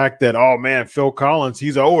about the fact that, oh man, Phil Collins,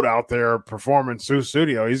 he's old out there performing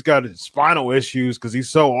Susudio. He's got spinal issues because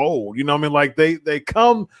he's so old. You know what I mean? Like they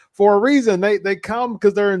come for a reason. They come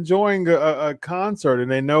because they're enjoying a concert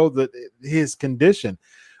and they know that his condition.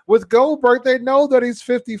 With Goldberg, they know that he's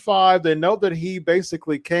 55. They know that he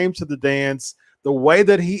basically came to the dance. The way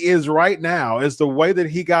that he is right now is the way that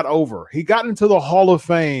he got over. He got into the Hall of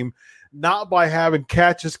Fame not by having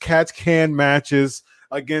catch-can matches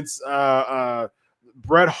against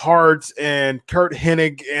Bret Hart and Kurt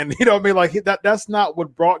Hennig, and you know what I mean, like that's not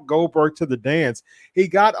what brought Goldberg to the dance. He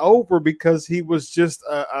got over because he was just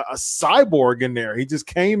a cyborg in there. He just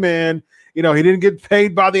came in, you know, he didn't get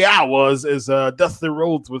paid by the hours, as Dusty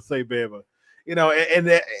Rhodes would say, baby. You know,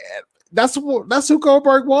 and that's who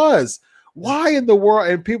Goldberg was. Why in the world?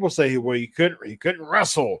 And people say, well, he couldn't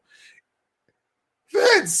wrestle.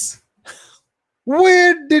 Vince,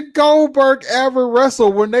 when did Goldberg ever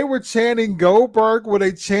wrestle? When they were chanting Goldberg, were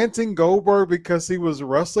they chanting Goldberg because he was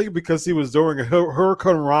wrestling, because he was doing a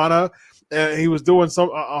Hurricane Rana, and he was doing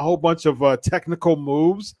a whole bunch of technical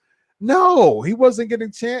moves? No, he wasn't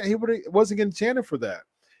getting chanted. He wasn't getting chanted for that.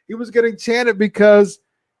 He was getting chanted because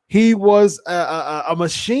he was a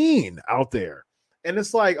machine out there. And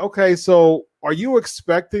it's like, okay, so are you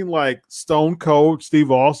expecting like Stone Cold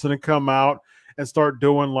Steve Austin to come out and start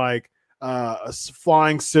doing like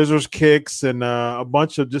flying scissors kicks and a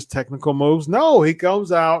bunch of just technical moves? No, he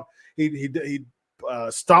comes out, he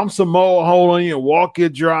stomps a hole on you and walk you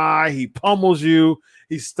dry. He pummels you,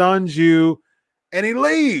 he stuns you, and he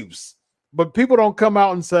leaves. But people don't come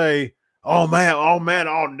out and say, oh man,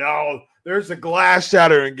 oh no, there's a glass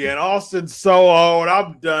shattering again. Austin's so old.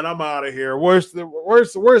 I'm done. I'm out of here. Where's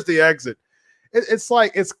the exit? It's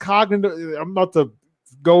like, it's cognitive. I'm not the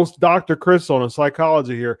ghost Dr. Chris on a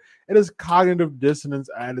psychology here. It is cognitive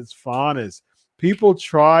dissonance at its finest. People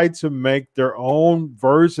try to make their own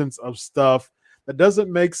versions of stuff that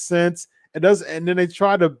doesn't make sense. It doesn't, and then they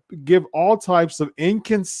try to give all types of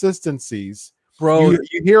inconsistencies. Bro,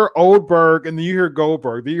 you hear Oldberg and then you hear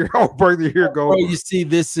Goldberg. You hear Oldberg, you hear Goldberg. Bro, you see,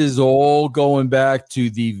 this is all going back to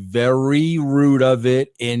the very root of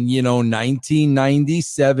it in,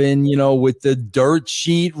 1997, with the dirt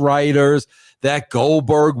sheet writers, that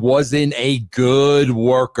Goldberg wasn't a good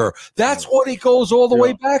worker. That's what it goes all the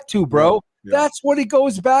way back to, bro. Yeah. That's what it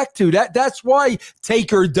goes back to. That's why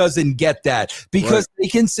Taker doesn't get that, because they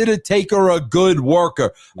consider Taker a good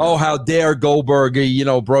worker. Yeah. Oh, how dare Goldberg,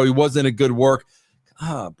 bro, he wasn't a good worker.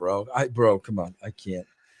 Bro, come on, I can't.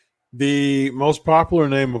 The most popular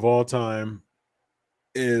name of all time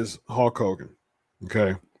is Hulk Hogan.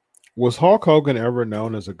 Okay. Was Hulk Hogan ever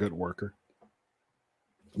known as a good worker?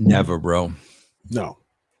 Never, bro. No.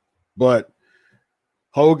 But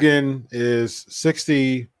Hogan is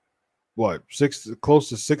close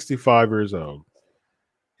to 65 years old.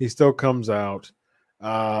 He still comes out.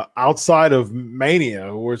 Outside of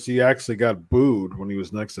Mania, where he actually got booed when he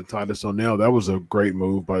was next to Titus O'Neil. That was a great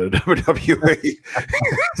move by the WWE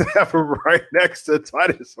to have him right next to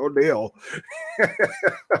Titus O'Neil.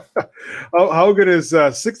 Hogan is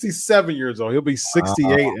 67 years old. He'll be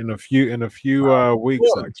 68 in a few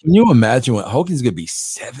weeks. Can you imagine what Hogan's gonna be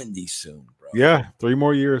 70 soon, bro? Yeah, 3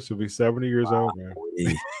 more years. He'll be 70 years old, man.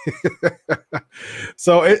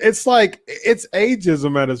 So it's like, it's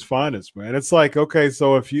ageism at its finest, man. It's like, okay,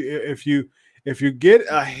 so if you get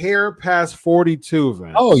a hair past 42,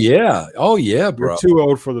 man. Oh yeah, bro. You're too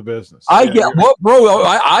old for the business. I get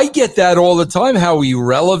that all the time. How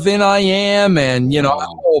irrelevant I am, and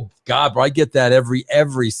oh God, bro, I get that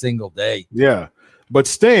every single day. Yeah, but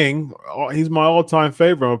Sting, he's my all-time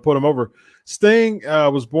favorite. I'm gonna put him over. Sting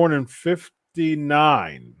was born in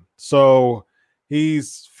 59, so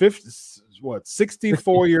he's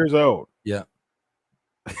 64 years old. Yeah.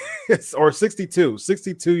 Or 62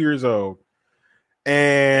 years old.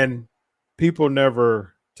 And people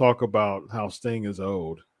never talk about how Sting is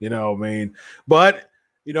old. You know what I mean? But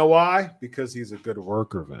you know why? Because he's a good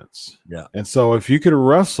worker, Vince. Yeah. And so if you can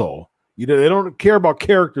wrestle, they don't care about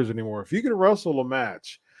characters anymore. If you can wrestle a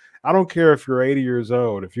match, I don't care if you're 80 years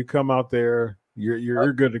old. If you come out there,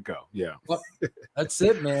 you're good to go. Yeah. That's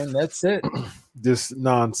it, man. That's it. Just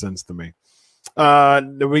nonsense to me.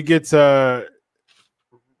 We get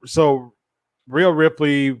so Rhea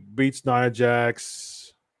Ripley beats Nia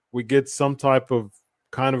Jax. We get some type of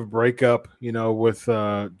kind of breakup, with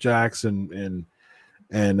Jax and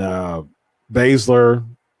Baszler.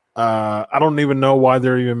 I don't even know why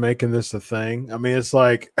they're even making this a thing. I mean, it's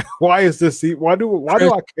like, why is this? Why do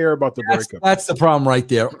I care about the breakup? That's the problem right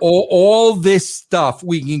there. All this stuff,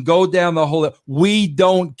 we can go down the whole. We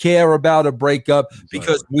don't care about a breakup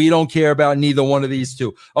because we don't care about neither one of these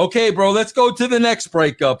two. Okay, bro, let's go to the next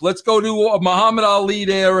breakup. Let's go to Muhammad Ali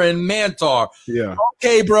there and Mantar. Yeah.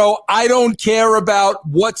 Okay, bro, I don't care about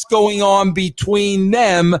what's going on between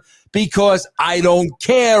them, because I don't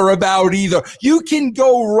care about either. You can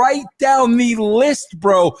go right down the list,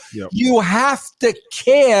 bro. Yep. You have to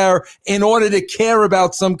care in order to care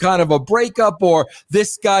about some kind of a breakup or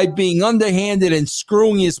this guy being underhanded and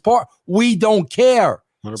screwing his part. We don't care.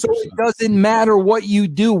 100%. So it doesn't matter what you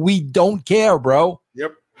do. We don't care, bro.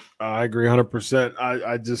 Yep. I agree 100%.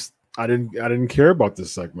 I didn't care about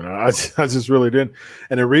this segment. I just really didn't.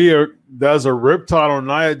 And Rhea does a riptide on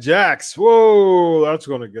Nia Jax. Whoa, that's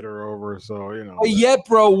going to get her over. So, you know. Yet,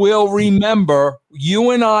 bro, we'll remember.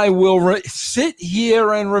 You and I will sit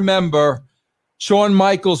here and remember Shawn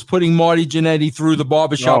Michaels putting Marty Jannetty through the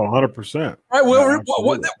barbershop. Oh, 100%. Right.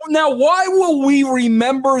 Well, now, why will we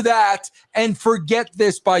remember that and forget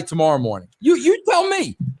this by tomorrow morning? You tell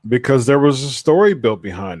me. Because there was a story built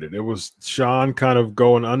behind it. It was Shawn kind of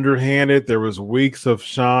going underhanded. There was weeks of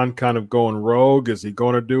Shawn kind of going rogue. Is he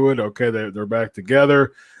going to do it? Okay, they're back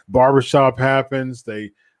together. Barbershop happens. They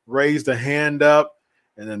raised a hand up.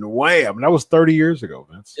 And then wham, that was 30 years ago,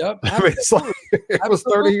 Vince. Yep. I mean, it was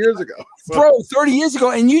 30 years ago. So. Bro, 30 years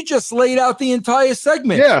ago, and you just laid out the entire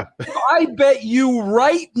segment. Yeah. I bet you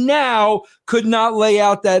right now could not lay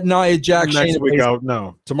out that Nia Jax. Next week,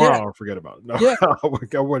 tomorrow I'll forget about it. No, yeah.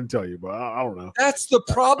 I wouldn't tell you, but I don't know. That's the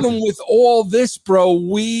problem with all this, bro.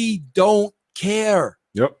 We don't care.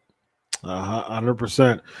 Yep.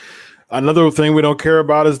 100%. Another thing we don't care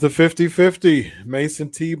about is the 50-50. Mason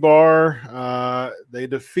T-Bar, they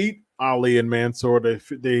defeat Ali and Mansoor.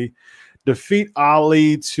 They defeat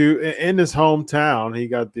Ali in his hometown. He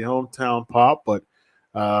got the hometown pop, but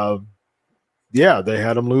yeah, they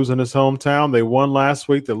had him lose in his hometown. They won last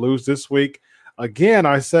week. They lose this week. Again,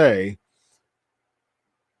 I say,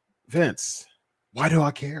 Vince, why do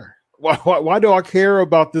I care? Why do I care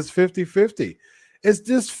about this 50-50? It's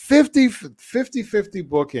this 50-50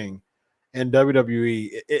 booking. And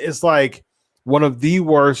WWE, it's like one of the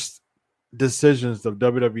worst decisions that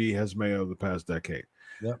WWE has made over the past decade.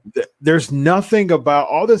 Yep. There's nothing about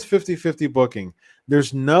all this 50-50 booking.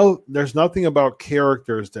 There's nothing about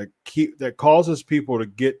characters that causes people to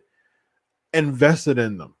get invested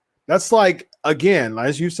in them. That's like, again,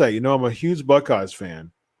 as you say, I'm a huge Buckeyes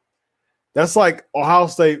fan. That's like Ohio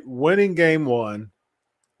State winning game 1,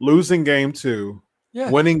 losing game 2,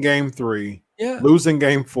 winning game 3. Yeah. Losing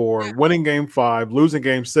game 4, winning game 5, losing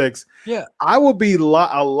game 6. Yeah. I would be a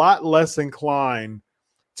lot less inclined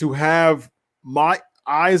to have my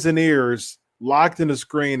eyes and ears locked in the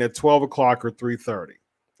screen at 12 o'clock or 3:30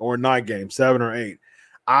 or night game, 7 or 8.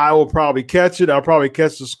 I will probably catch it. I'll probably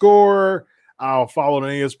catch the score. I'll follow it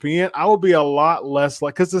on ESPN. I will be a lot less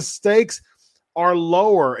because the stakes are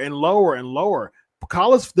lower and lower and lower.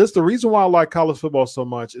 The reason why I like college football so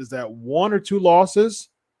much is that 1 or 2 losses,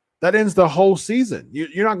 that ends the whole season.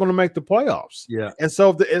 You're not going to make the playoffs. Yeah. And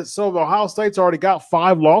so if Ohio State's already got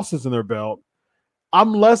 5 losses in their belt,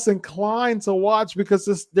 I'm less inclined to watch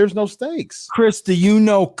because there's no stakes. Chris, do you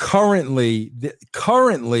know currently the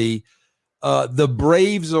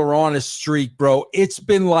Braves are on a streak, bro? It's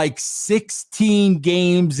been like 16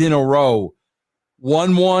 games in a row.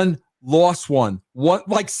 1-1. Lost one,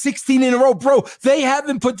 like 16 in a row, bro. They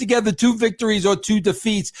haven't put together 2 victories or 2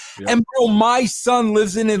 defeats. Yep. And bro, my son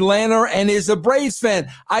lives in Atlanta and is a Braves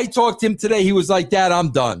fan. I talked to him today. He was like, "Dad, I'm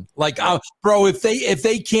done." Like, bro, if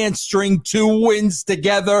they can't string 2 wins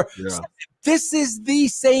together, this is the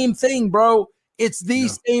same thing, bro. It's the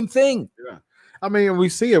same thing. Yeah. I mean, we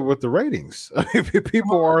see it with the ratings. I mean,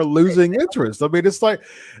 people are losing interest. I mean, it's like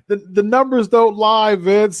the numbers don't lie,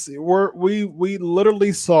 Vince. We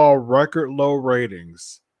literally saw record low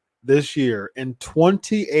ratings this year in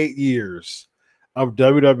 28 years of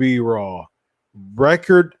WWE RAW.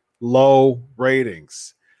 Record low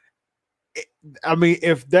ratings. I mean,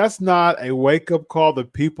 if that's not a wake-up call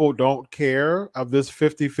that people don't care of this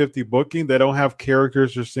 50-50 booking, they don't have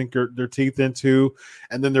characters to sink their teeth into,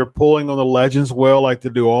 and then they're pulling on the Legends well like they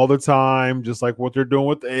do all the time, just like what they're doing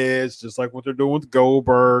with Edge, just like what they're doing with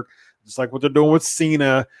Goldberg, just like what they're doing with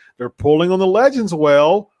Cena. They're pulling on the Legends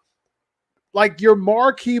well. Like your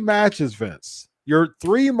marquee matches, Vince, your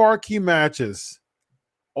 3 marquee matches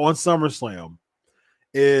on SummerSlam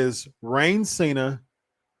is Reigns, Cena,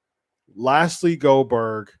 Lashley,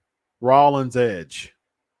 Goldberg, Rollins, Edge.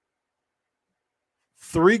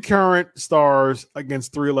 3 current stars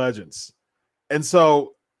against 3 legends. And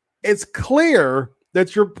so it's clear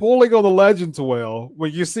that you're pulling on the Legends well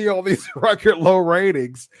when you see all these record low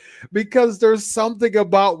ratings, because there's something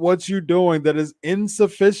about what you're doing that is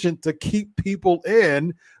insufficient to keep people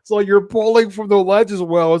in. So you're pulling from the Legends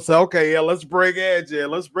well and say, okay, yeah, let's bring Edge in.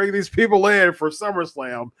 Let's bring these people in for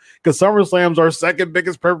SummerSlam, because SummerSlam's our second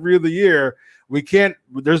biggest pay-per-view of the year.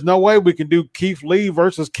 There's no way we can do Keith Lee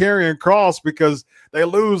versus Karrion Kross because they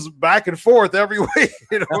lose back and forth every week.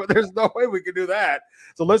 There's no way we can do that.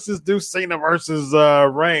 So let's just do Cena versus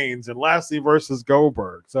Reigns and Lashley versus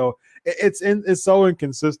Goldberg. So it's so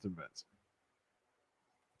inconsistent, Vince.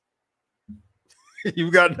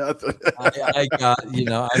 You've got nothing. I got,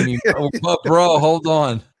 bro, hold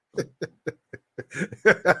on.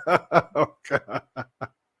 Oh, God.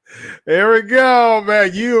 Here we go,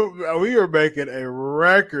 man. We are making a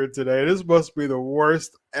record today. This must be the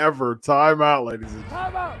worst ever. Time out, ladies and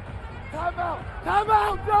gentlemen. Time out! Time out! Time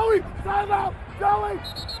out, Joey! Time out, Joey!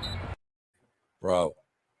 Bro,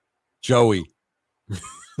 Joey.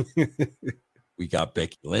 We got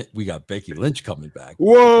Becky Lynch coming back.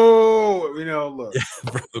 Whoa! Look.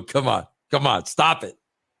 Bro, come on. Stop it,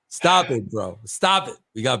 bro. Stop it.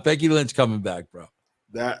 We got Becky Lynch coming back, bro.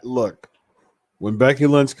 Look, when Becky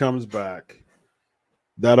Lynch comes back,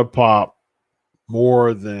 that'll pop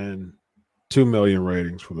more than 2 million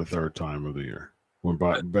ratings for the third time of the year. When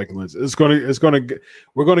Becky Lynch,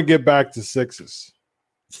 we're gonna get back to sixes.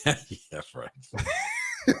 Yeah, right.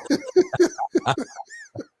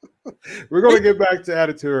 We're going to get back to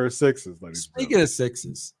attitude or sixes. Speaking of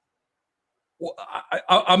sixes, well,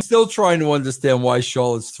 I'm still trying to understand why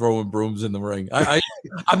Charlotte's throwing brooms in the ring.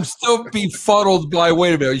 I'm still befuddled by.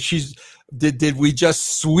 Wait a minute, did we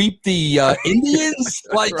just sweep the Indians?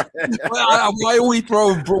 Like, why are we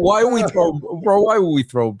throwing brooms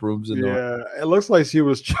in the ring? Yeah, it looks like she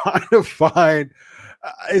was trying to find.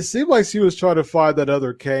 It seemed like she was trying to find that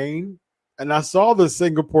other cane, and I saw the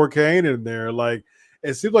Singapore cane in there. Like,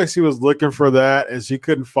 it seemed like she was looking for that, and she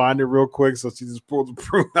couldn't find it real quick, so she just pulled the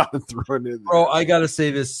broom out and threw it in there. Bro, I gotta say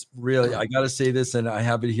this. Really, I gotta say this, and I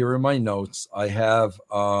have it here in my notes. I have.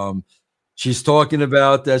 She's talking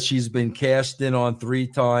about that she's been cashed in on 3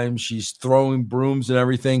 times. She's throwing brooms and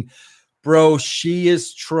everything. Bro, she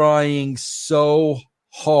is trying so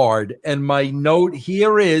hard. And my note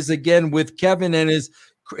here is, again, with Kevin and his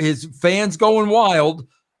fans going wild,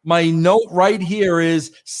 my note right here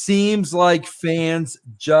is, seems like fans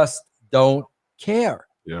just don't care.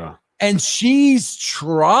 Yeah. And she's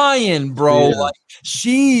trying, bro. Yeah. Like,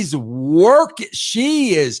 she's working.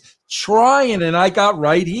 She is trying. And I got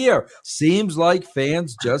right here. Seems like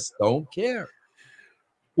fans just don't care.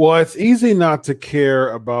 Well, it's easy not to care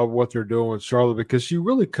about what they're doing with Charlotte because she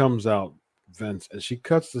really comes out, Vince, and she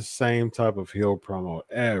cuts the same type of heel promo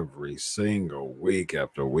every single week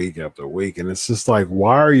after week after week. And it's just like,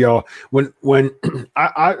 why are y'all when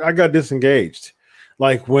I got disengaged,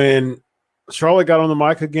 like when Charlotte got on the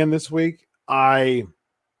mic again this week, I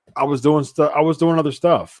was doing stuff. I was doing other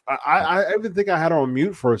stuff. I even think I had her on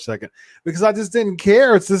mute for a second because I just didn't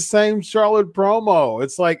care. It's the same Charlotte promo.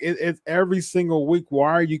 It's like it's every single week.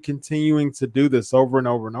 Why are you continuing to do this over and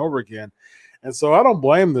over and over again? And so I don't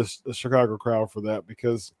blame the Chicago crowd for that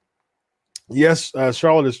because yes,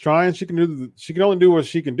 Charlotte is trying. She can only do what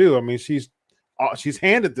she can do. I mean, she's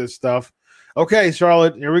handed this stuff. Okay,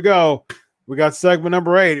 Charlotte, here we go. We got segment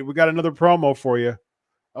number 8. We got another promo for you.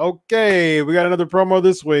 Okay, we got another promo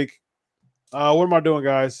this week. What am I doing,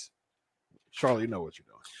 guys? Charlotte, you know what you're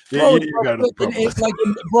doing. You got another promo. It's like,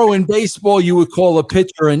 bro, in baseball, you would call a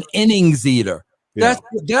pitcher an innings eater. Yeah.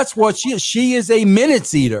 That's what she is. She is a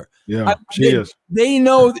minutes eater. Yeah, she is. They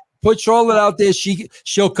know. Put Charlotte out there.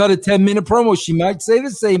 She'll cut a 10-minute promo. She might say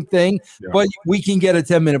the same thing, but we can get a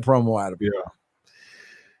 10-minute promo out of it. Yeah.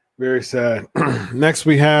 Very sad. Next,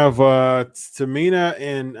 we have Tamina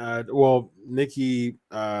and Nikki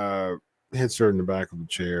hits her in the back of the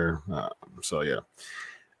chair.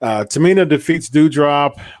 Tamina defeats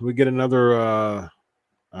Doudrop. We get another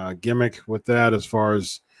gimmick with that as far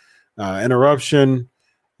as interruption,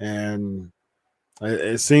 and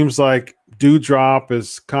it seems like Doudrop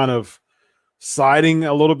is kind of siding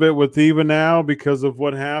a little bit with Eva now because of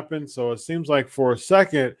what happened. So it seems like for a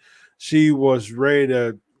second she was ready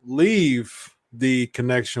to leave the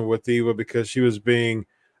connection with Eva because she was being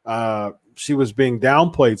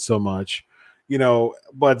downplayed so much,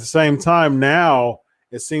 but at the same time now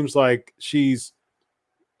it seems like she's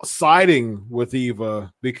siding with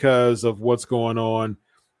Eva because of what's going on.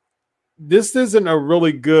 This isn't a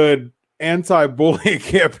really good anti-bullying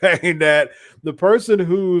campaign that the person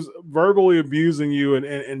who's verbally abusing you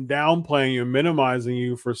and downplaying you and minimizing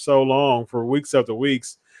you for so long, for weeks after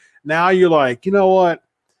weeks, now you're like, you know what?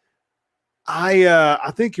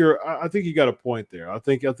 I think you got a point there. I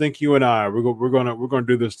think you and we're gonna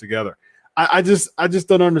do this together. I just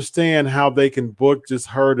don't understand how they can book just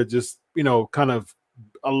her to just kind of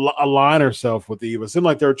align herself with Eva. It seemed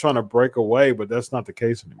like they were trying to break away, but that's not the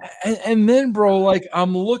case anymore. And then, bro, like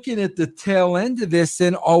I'm looking at the tail end of this,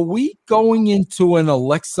 and are we going into an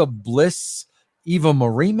Alexa Bliss Eva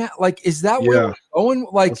Marie match? Like, is that where we're going?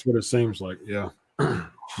 Like, that's what it seems like. Yeah,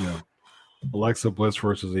 yeah. Alexa Bliss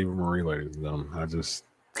versus Eva Marie, ladies and gentlemen.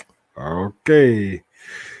 Okay.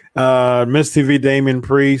 Miss TV, Damian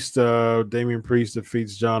Priest. Damian Priest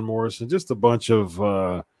defeats John Morrison. Just a bunch of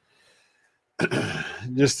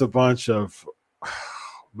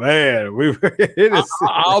man,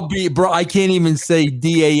 I'll be, bro. I can't even say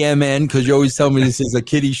DAMN because you always tell me this is a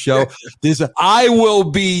kiddie show. I will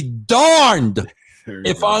be darned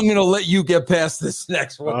if I'm going to let you get past this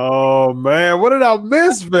next one. Oh man, what did I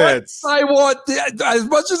miss, Vince? As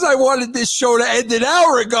much as I wanted this show to end an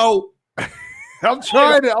hour ago. I'm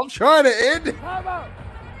trying to end it. Time out,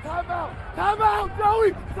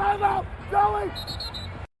 Joey, time out,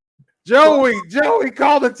 Joey,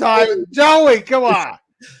 call the time. Joey, come on.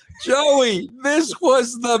 Joey, this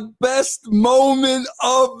was the best moment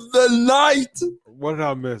of the night. What did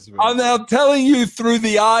I miss, man? I'm now telling you through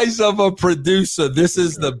the eyes of a producer, this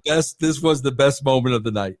is the best. This was the best moment of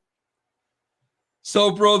the night.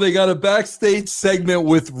 So, bro, they got a backstage segment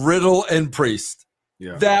with Riddle and Priest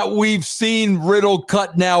that we've seen Riddle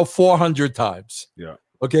cut now 400 times. Yeah.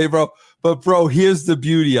 Okay, bro. But, bro, here's the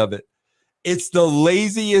beauty of it. It's the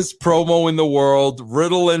laziest promo in the world.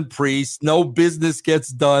 Riddle and Priest, no business gets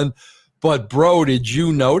done. But, bro, did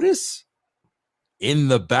you notice in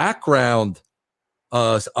the background,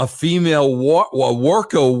 a female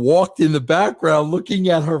worker walked in the background looking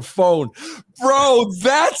at her phone? Bro,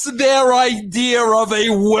 that's their idea of a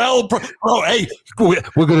bro, hey,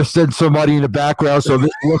 we're going to send somebody in the background so this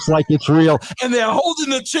looks like it's real. And they're holding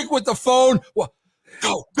the chick with the phone.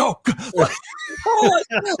 Go.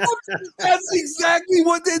 That's exactly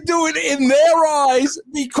what they're doing in their eyes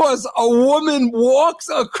because a woman walks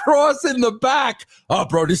across in the back. Oh,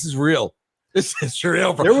 bro, this is real. This is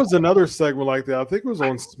real, bro. There was another segment like that. I think it was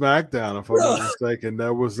on SmackDown, if I'm not mistaken.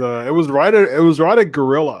 That was it was right at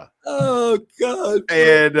Gorilla. Oh God! Bro.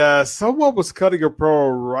 And someone was cutting a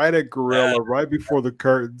promo right at Gorilla, right before the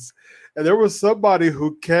curtains, and there was somebody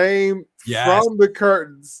who came from the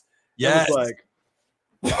curtains. Yes, was like,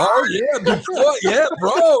 oh yeah,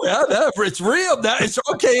 bro, it's real now. It's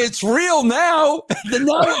okay. It's real now.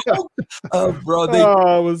 Bro,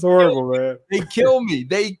 it was horrible, man. They kill me.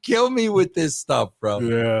 They kill me with this stuff, bro.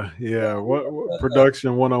 Yeah. What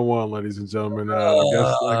production 101, ladies and gentlemen.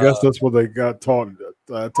 I guess that's what they got taught in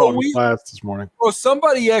class this morning. Well,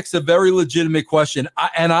 somebody asked a very legitimate question,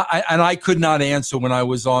 and I could not answer when I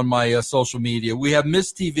was on my social media. We have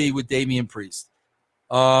Miss TV with Damian Priest.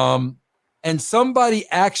 And somebody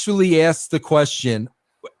actually asked the question,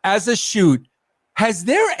 as a shoot, has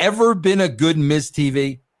there ever been a good Miss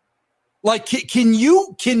TV? Like, can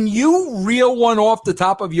you reel one off the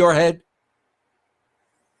top of your head?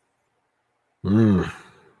 I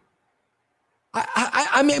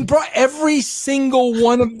mean, bro, every single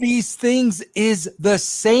one of these things is the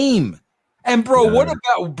same. And what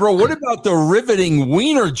about the riveting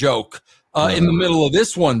wiener joke in the middle of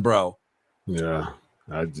this one, bro? Yeah.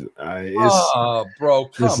 It's the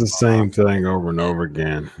same thing over and over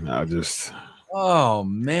again. Oh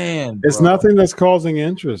man, it's nothing that's causing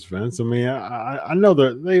interest, Vince. I mean, I know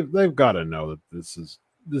that they've got to know that this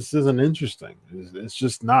isn't interesting. It's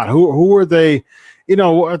just not. Who are they? You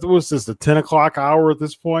know, what's this? The 10 o'clock hour at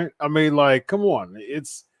this point? I mean, like, come on.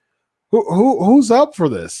 It's who's up for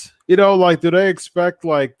this? You know, like, do they expect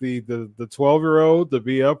like the 12-year-old to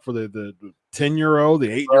be up for the 10-year-old, the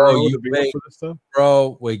 8-year-old to be up for this stuff?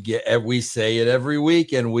 Bro, we say it every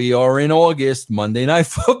week, and we are in August, Monday Night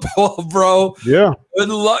Football, bro. Yeah.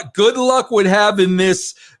 Good luck with having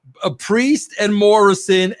this Priest and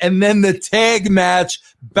Morrison, and then the tag match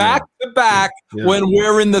back to back when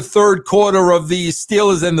we're in the third quarter of the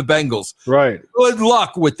Steelers and the Bengals. Right. Good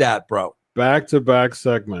luck with that, bro. Back-to-back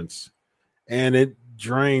segments. And it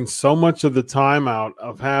drains so much of the time out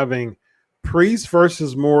of having Priest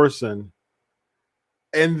versus Morrison.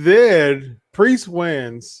 And then Priest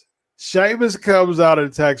wins. Sheamus comes out and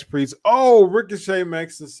attacks Priest. Oh, Ricochet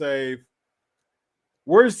makes the save.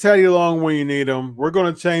 Where's Teddy Long when you need him? We're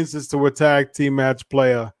going to change this to a tag team match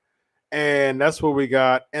player. And that's what we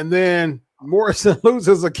got. And then Morrison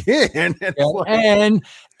loses again.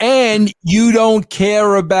 And you don't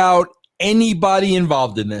care about anybody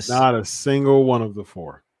involved in this. Not a single one of the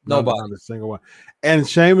four. Nobody. Not a single one. And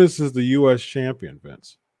Sheamus is the U.S. champion,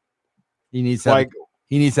 Vince. He needs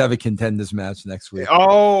to have a contenders match next week.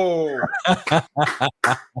 Oh.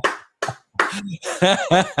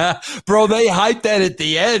 Bro, they hyped that at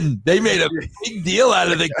the end. They made a big deal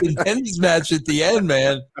out of the contenders match at the end,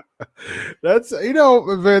 man. That's,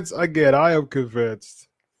 Vince, again, I am convinced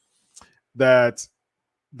that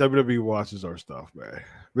WWE watches our stuff, man.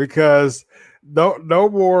 Because no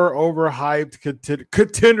more overhyped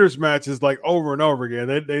contenders matches like over and over again.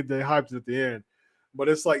 They hyped it at the end. But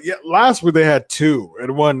it's like, last week they had 2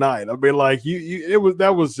 in one night. I mean, like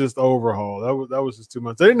that was just overhaul. That was just too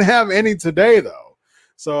much. They didn't have any today though,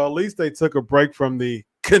 so at least they took a break from the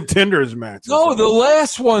contenders match. No, the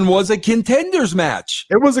last one was a contenders match.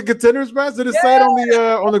 It was a contenders match. Did it say it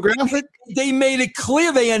on the graphic? They made it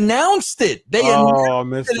clear. They announced it. They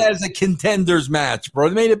announced it as a contenders match, bro.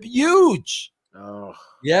 They made it huge. Oh.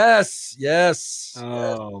 Yes.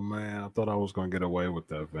 Oh man, I thought I was going to get away with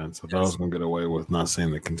that, Vince. I thought I was going to get away with not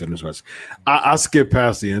seeing the contenders match. I skipped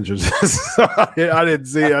past the entrances. I didn't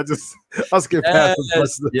see. I skipped past the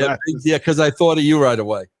matches. Yeah, because I thought of you right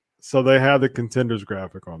away. So they had the contenders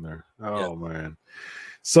graphic on there. Oh man.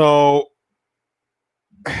 So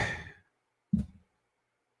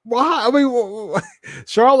why? I mean,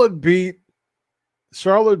 Charlotte beat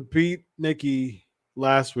Nikki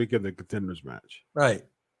last week in the contenders match. Right.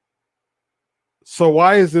 So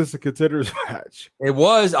why is this a contenders match? It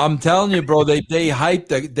was. I'm telling you, bro. They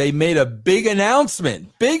hyped. They made a big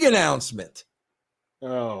announcement. Big announcement.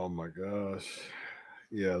 Oh my gosh.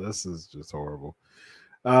 Yeah, this is just horrible.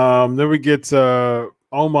 Then we get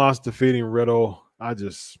Omos defeating Riddle.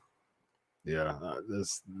 This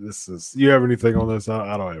is. You have anything on this?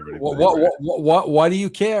 I don't have anything. What? Why do you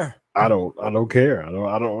care? I don't care.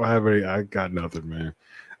 I don't have any. I got nothing, man.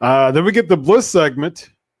 Then we get the Bliss segment.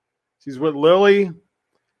 She's with Lily.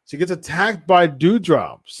 She gets attacked by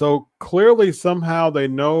Doudrop. So clearly, somehow they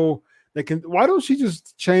know they can. Why don't she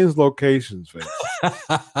just change locations, Vince?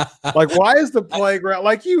 Like, why is the playground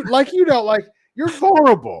you're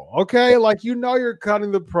vulnerable, okay? Like, you're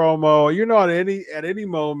cutting the promo. You know, at any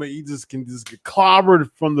moment you can get clobbered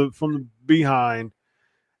from the behind.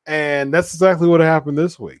 And that's exactly what happened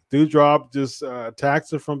this week. Doudrop just attacks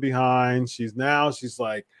her from behind. She's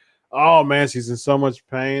like, oh man, she's in so much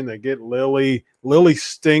pain. They get Lily. Lily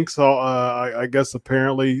stinks. I guess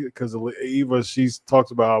apparently because of Eva, she's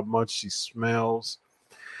talked about how much she smells.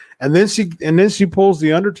 And then she pulls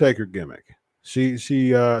the Undertaker gimmick.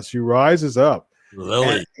 She rises up.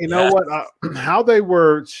 Lily, and you know what? How they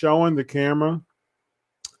were showing the camera,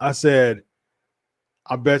 I said,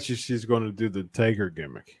 I bet you she's going to do the Taker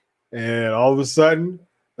gimmick. And all of a sudden,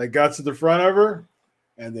 they got to the front of her.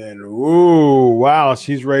 And then, ooh, wow,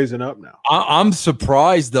 she's raising up now. I'm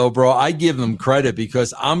surprised, though, bro. I give them credit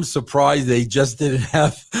because I'm surprised they just didn't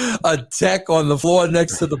have a tech on the floor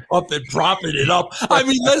next to the puppet propping it up. I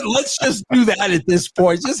mean, let's just do that at this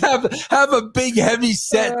point. Just have a big, heavy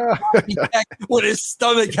set tech with his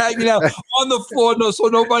stomach hanging out on the floor, so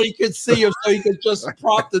nobody could see him, so he could just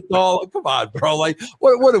prop the doll. Come on, bro. Like,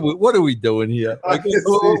 what are we doing here? Like,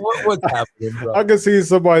 what's happening, bro? I can see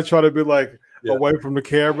somebody trying to be like, away from the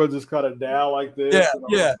camera, just kind of down like this.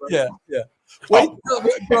 Yeah. Wait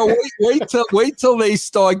till they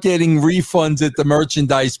start getting refunds at the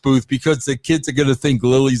merchandise booth because the kids are gonna think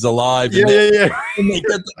Lily's alive. Yeah. And they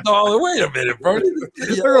get the dollar. Wait a minute, bro.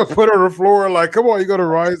 They're gonna put her on the floor like, come on, you gotta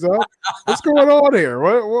rise up. What's going on here?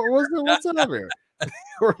 What's up here?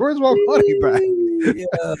 Where's my money back?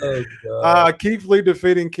 Keith Lee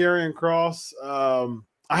defeating Karrion Kross.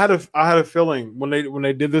 I had a feeling when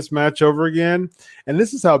they did this match over again, and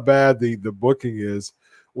this is how bad the booking is.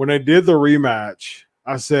 When they did the rematch,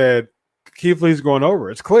 I said Keith Lee's going over.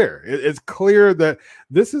 It's clear. It's clear that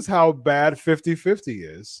this is how bad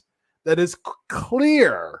 50-50 is. That it's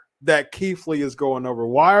clear that Keith Lee is going over.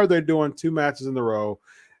 Why are they doing two matches in a row?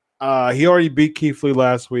 He already beat Keith Lee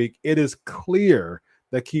last week. It is clear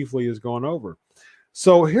that Keith Lee is going over.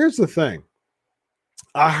 So here's the thing.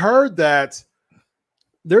 I heard that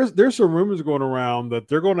there's some rumors going around that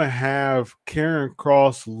they're going to have Karrion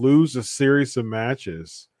Kross lose a series of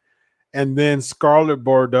matches and then Scarlett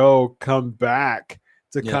Bordeaux come back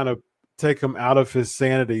to kind of take him out of his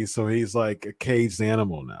sanity. So he's like a caged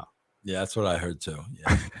animal now. Yeah, that's what I heard too.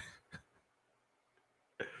 Yeah.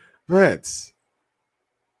 Vince,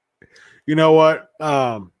 you know what?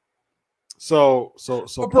 So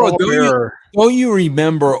bro, don't you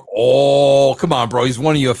remember come on, bro. He's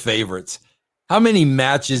one of your favorites. How many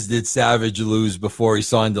matches did Savage lose before he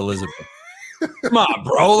signed Elizabeth? Come on,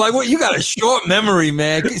 bro. Like, what? You got a short memory,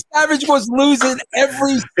 man. Savage was losing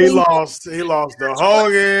every. He lost to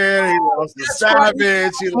Hogan. He lost to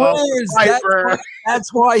Savage. He lost to Piper.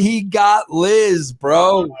 That's why he got Liz,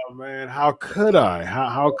 bro. Oh man, how could I?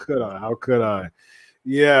 How could I?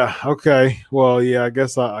 Yeah. Okay. Well, yeah. I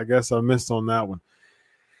guess I missed on that one.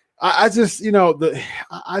 I just,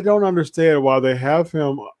 I don't understand why they have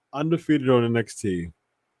him undefeated on NXT,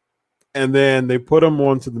 and then they put him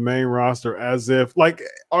onto the main roster as if, like,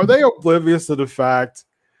 are they oblivious to the fact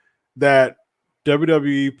that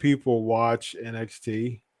WWE people watch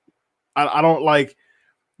NXT? I don't like.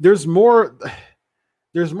 There's more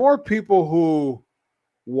people who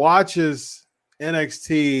watches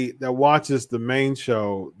NXT that watches the main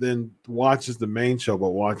show, then watches the main show,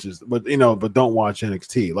 but don't watch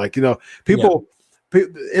NXT. Like, people,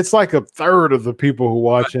 it's like a third of the people who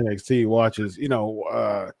watch NXT watches, who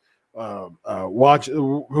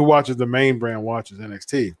watches the main brand watches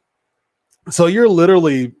NXT. So you're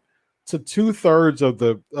literally to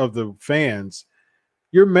 2/3 of the fans.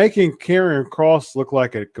 You're making Karrion Kross look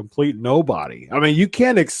like a complete nobody. I mean, you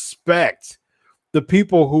can't expect the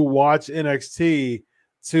people who watch NXT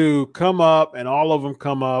to come up and all of them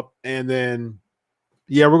come up and then,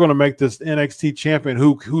 we're going to make this NXT champion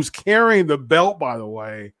who's carrying the belt, by the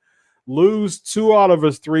way, lose 2 out of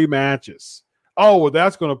his 3 matches. Oh, well,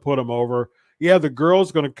 that's going to put him over. Yeah, the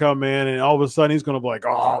girl's going to come in and all of a sudden he's going to be like,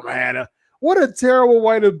 oh, man, what a terrible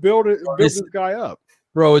way to build this guy up.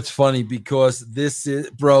 Bro, it's funny because this is,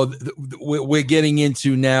 bro, we're getting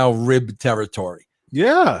into now rib territory.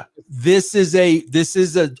 Yeah. This is a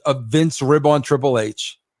Vince rib on Triple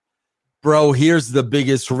H. Bro, here's the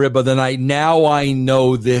biggest rib of the night. Now I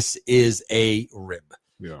know this is a rib.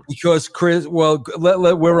 Yeah. Because Chris, well,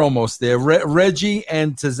 we're almost there. Reggie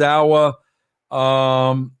and Tozawa,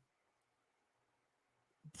 bro,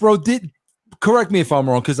 correct me if I'm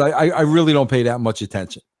wrong, because I really don't pay that much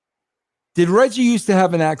attention. Did Reggie used to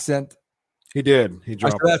have an accent? He did. He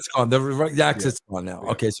dropped. That's gone. The accent's gone now.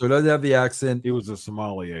 Yeah. Okay, so he doesn't have the accent. He was a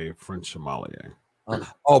sommelier, French sommelier.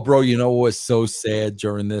 Bro, you know what was so sad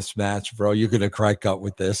during this match, bro? You're gonna crack up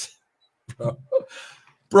with this,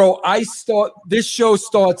 bro. This show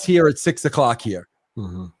starts here at 6:00 here.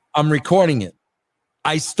 Mm-hmm. I'm recording it.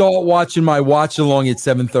 I start watching my watch along at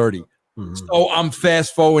 7:30. Mm-hmm. So I'm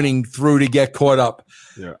fast forwarding through to get caught up.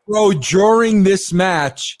 Yeah, bro. During this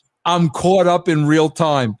match, I'm caught up in real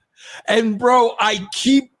time. And, bro, I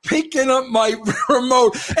keep picking up my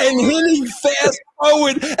remote and hitting fast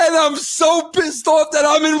forward, and I'm so pissed off that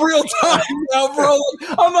I'm in real time now, bro.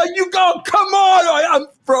 I'm like, you go, come on.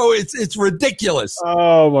 Bro, it's ridiculous.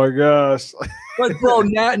 Oh, my gosh. But, bro,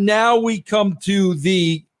 now we come to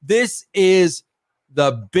this is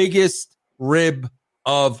the biggest rib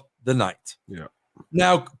of the night. Yeah.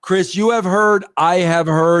 Now, Chris, I have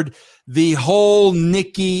heard the whole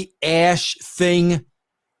Nikki Ash thing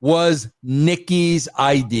was Nikki's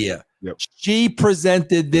idea. Yep. She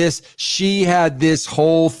presented this. She had this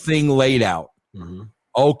whole thing laid out. Mm-hmm.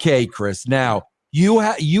 Okay, Chris. Now, you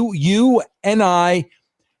and I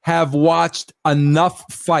have watched enough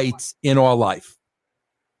fights in our life.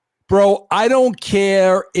 Bro, I don't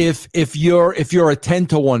care if you're a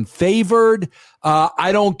 10-1 favored.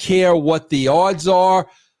 I don't care what the odds are.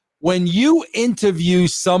 When you interview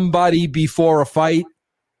somebody before a fight,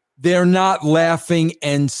 they're not laughing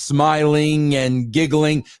and smiling and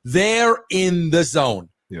giggling. They're in the zone.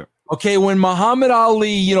 Yeah. Okay, when Muhammad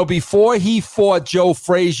Ali, before he fought Joe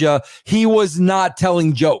Frazier, he was not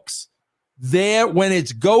telling jokes. When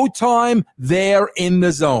it's go time, they're in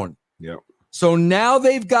the zone. Yeah. So now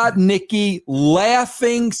they've got Nikki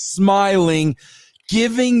laughing, smiling,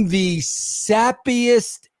 giving the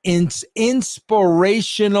sappiest,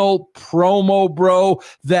 inspirational promo, bro,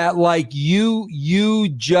 that like you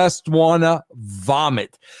just want to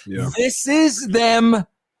vomit. Yeah. This is them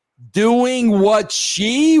doing what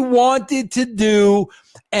she wanted to do,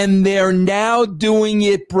 and they're now doing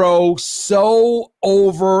it, bro, so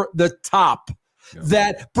over the top. Yeah.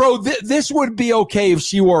 That, bro, this would be okay if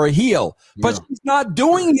she were a heel, but she's not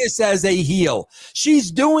doing this as a heel.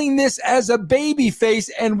 She's doing this as a baby face,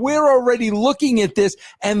 and we're already looking at this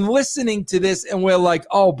and listening to this, and we're like,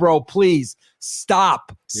 oh, bro, please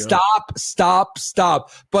stop.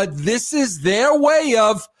 But this is their way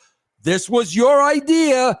of, this was your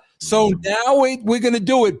idea, so now we're going to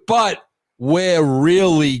do it, but we're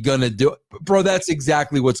really going to do it. Bro, that's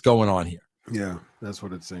exactly what's going on here. Yeah, that's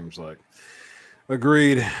what it seems like.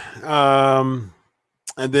 Agreed. And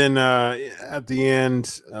then at the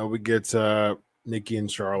end, we get Nikki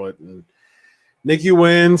and Charlotte, and Nikki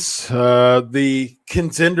wins the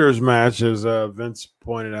contenders match, as Vince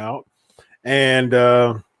pointed out. And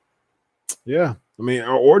Orton's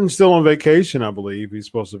still on vacation, I believe. He's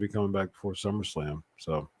supposed to be coming back before SummerSlam.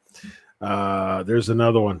 So there's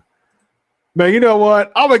another one. Man, you know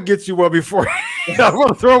what? I'm gonna get you one before. I'm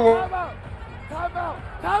gonna throw one.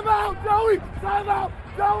 Time out, Joey! Time out,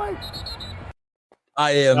 Joey!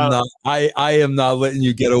 I am not letting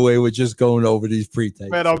you get away with just going over these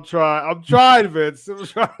pre-tapes. Man, I'm trying, Vince. I'm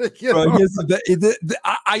trying to get Bro,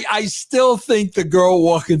 I still think the girl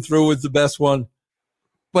walking through was the best one,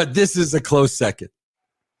 but this is a close second.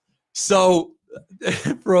 So,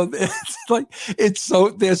 bro, they're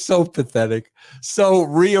so pathetic. So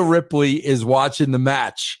Rhea Ripley is watching the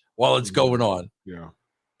match while it's going on. Yeah.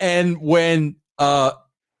 And when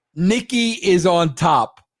Nikki is on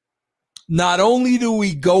top. Not only do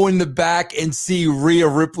we go in the back and see Rhea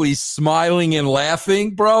Ripley smiling and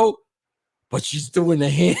laughing, bro, but she's doing the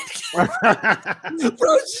hand. Bro,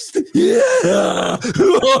 yeah.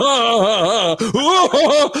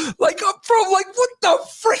 Like, bro, like, what the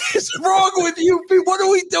frick is wrong with you? What are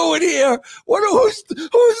we doing here? Who's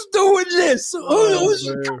doing this?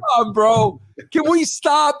 Come on, bro. Can we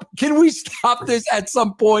stop? Can we stop this at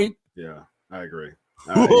some point? Yeah, I agree.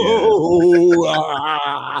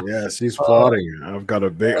 Yes, he's plotting. I've got a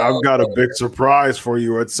big surprise for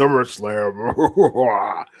you at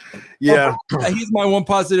SummerSlam. Yeah. Here's my one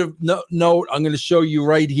positive note. I'm going to show you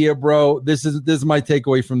right here, bro. This is my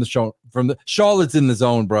takeaway from the show. Charlotte's in the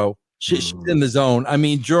zone, bro. She's in the zone. I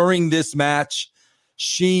mean, during this match,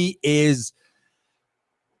 Charlotte.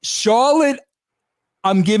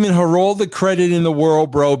 I'm giving her all the credit in the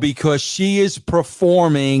world, bro, because she is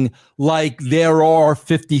performing like there are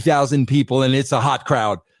 50,000 people and it's a hot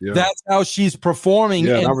crowd. Yeah. That's how she's performing.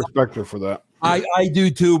 Yeah, and I respect her for that. I do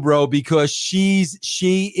too, bro, because she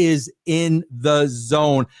is in the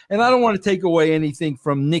zone. And I don't want to take away anything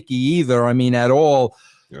from Nikki either. I mean, at all.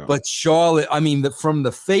 Yeah. But Charlotte, I mean, from the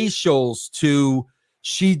facials to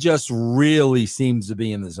she just really seems to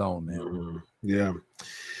be in the zone, man. Mm-hmm. Yeah.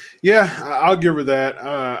 Yeah, I'll give her that.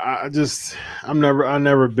 I've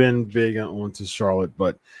never been big onto Charlotte,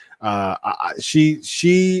 but she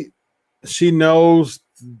knows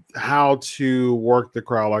how to work the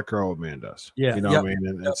crowd like her old man does. Yeah, you know what I mean,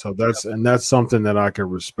 and so that's something that I can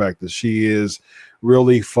respect. That she is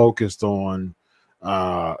really focused on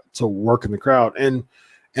to working the crowd, and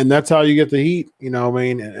that's how you get the heat. You know what I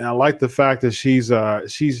mean, and I like the fact that she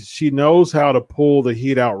knows how to pull the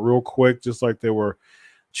heat out real quick, just like they were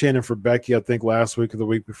chanting for Becky, I think last week or the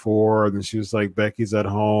week before, and then she was like, "Becky's at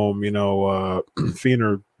home, feeding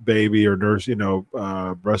her baby or nurse,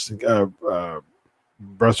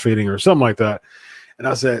 breastfeeding or something like that." And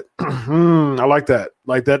I said, "I like that.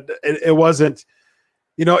 Like that. It wasn't,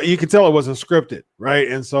 you could tell it wasn't scripted, right?"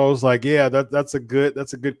 And so I was like, "Yeah, that's a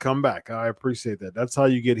good comeback. I appreciate that. That's how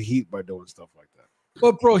you get heat, by doing stuff like that."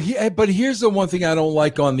 But bro, but here's the one thing I don't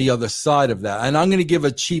like on the other side of that, and I'm going to give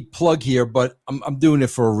a cheap plug here, but I'm doing it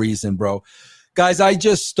for a reason, bro. Guys, I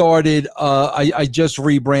just started. I just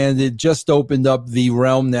rebranded, just opened up the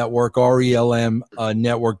Realm Network, RELM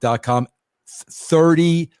network.com.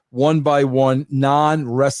 30 one-by-one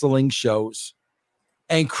non-wrestling shows,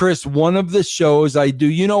 and Chris, one of the shows I do,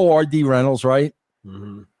 RD Reynolds, right?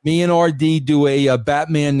 Mm-hmm. Me and RD do a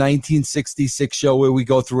Batman 1966 show where we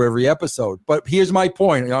go through every episode. But here's my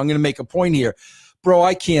point. I'm going to make a point here. Bro,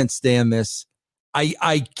 I can't stand this.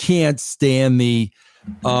 I can't stand the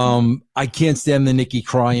Nikki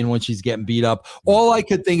crying when she's getting beat up. All I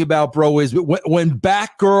could think about, bro, is when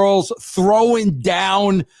Batgirl's throwing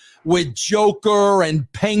down with Joker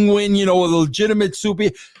and Penguin, the legitimate super.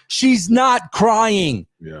 She's not crying.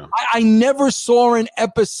 Yeah, I never saw an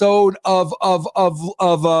episode of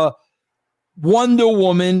Wonder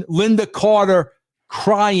Woman, Linda Carter,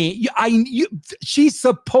 crying. She's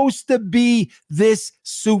supposed to be this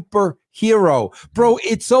superhero, bro.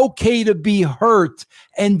 It's okay to be hurt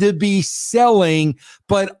and to be selling,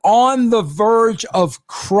 but on the verge of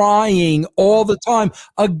crying all the time.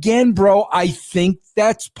 Again, bro, I think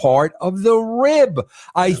that's part of the rib.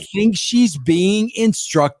 I think she's being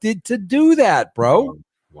instructed to do that, bro.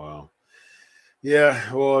 Wow. Yeah,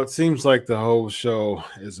 well, it seems like the whole show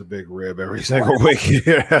is a big rib every single week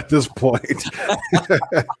here at this point.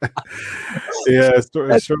 Yeah, it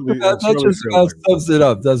certainly just about sums it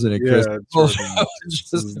up, doesn't it, Chris? Yeah, it's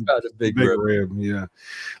just about a big rib. Yeah,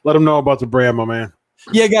 let them know about the brand, my man.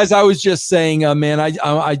 Yeah, guys, I was just saying, man,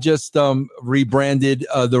 I just rebranded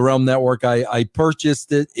the Realm Network. I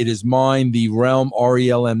purchased it. It is mine, the Realm,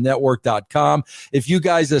 RELMnetwork.com. If you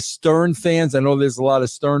guys are Stern fans, I know there's a lot of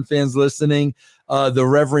Stern fans listening. The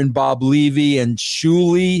Reverend Bob Levy and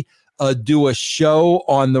Shuley do a show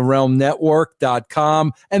on the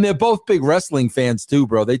RealmNetwork.com. And they're both big wrestling fans too,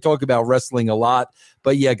 bro. They talk about wrestling a lot.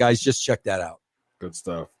 But yeah, guys, just check that out. Good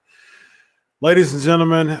stuff. Ladies and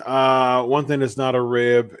gentlemen, one thing that's not a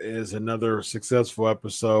rib is another successful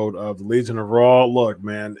episode of the Legion of Raw. Look,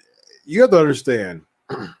 man, you have to understand,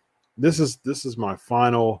 this is my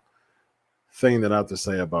final thing that I have to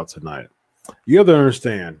say about tonight. You have to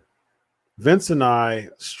understand, Vince and I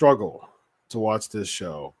struggle to watch this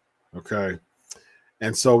show, okay?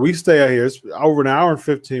 And so we stay out here. It's over an hour and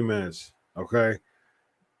 15 minutes, okay?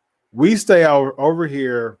 We stay out over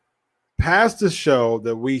here past the show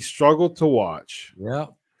that we struggled to watch,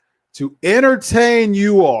 to entertain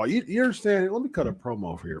you all. You understand? Let me cut a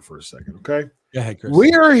promo over here for a second, okay? Yeah, Chris.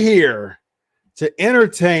 We are here to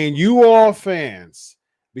entertain you all fans,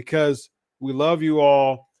 because we love you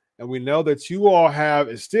all and we know that you all have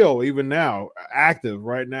is still, even now, active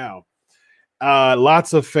right now.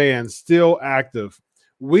 Lots of fans still active.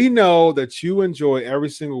 We know that you enjoy every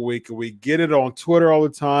single week, and we get it on Twitter all the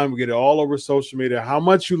time. We get it all over social media, how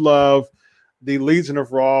much you love the Legion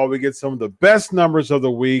of Raw. We get some of the best numbers of the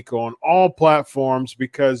week on all platforms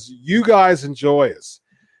because you guys enjoy us.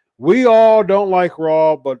 We all don't like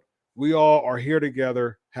Raw, but we all are here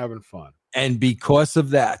together having fun. And because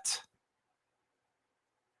of that,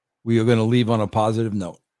 we are going to leave on a positive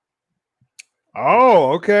note.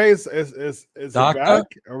 Oh, okay. It's Doctor, back.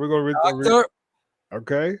 Are we going to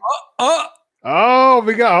okay. Oh,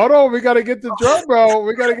 we got to get the drum roll.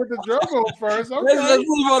 We got to get the drum roll first. Okay. Let's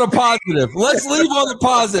leave on a positive. Let's leave on the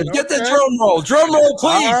positive. Get the drum roll. Drum roll,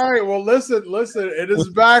 please. All right. Well, listen. It is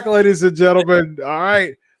back, ladies and gentlemen. All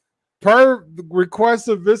right. Per request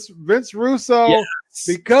of Vince Russo, yes.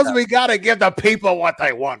 Because we got to give the people what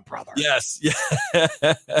they want, brother. Yes. Yeah.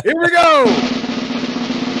 Here we go.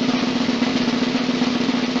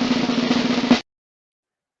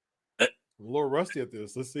 I'm a little rusty at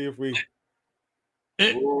this. Let's see if we.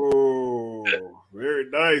 Oh, very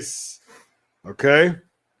nice. Okay.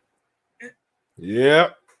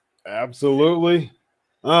 Yep. Absolutely.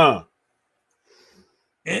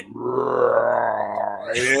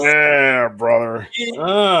 Yeah, brother.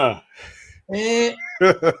 Yeah. We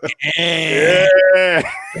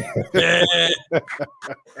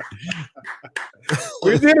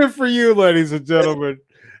did it for you, ladies and gentlemen.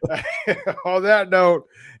 On that note,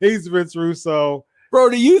 he's Vince Russo. Bro,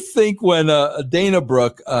 do you think when Dana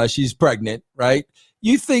Brooke, she's pregnant, right?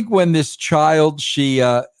 You think when this child she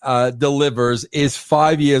delivers is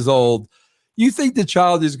 5 years old, you think the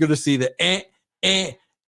child is going to see the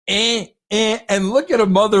and look at a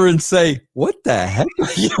mother and say, what the heck?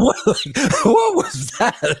 What was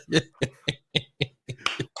that?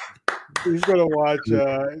 He's going to watch,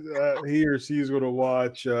 he or she's going to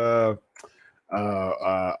watch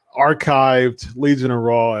archived Legion of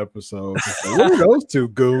Raw episodes. What are those two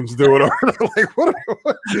goons doing? Like, what?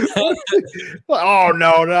 Oh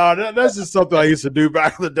no, that's just something I used to do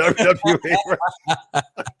back in the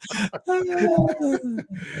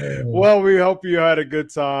WWE. Well, we hope you had a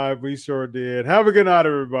good time. We sure did. Have a good night,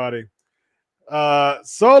 everybody.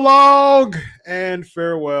 So long and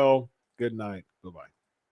farewell. Good night. Bye-bye.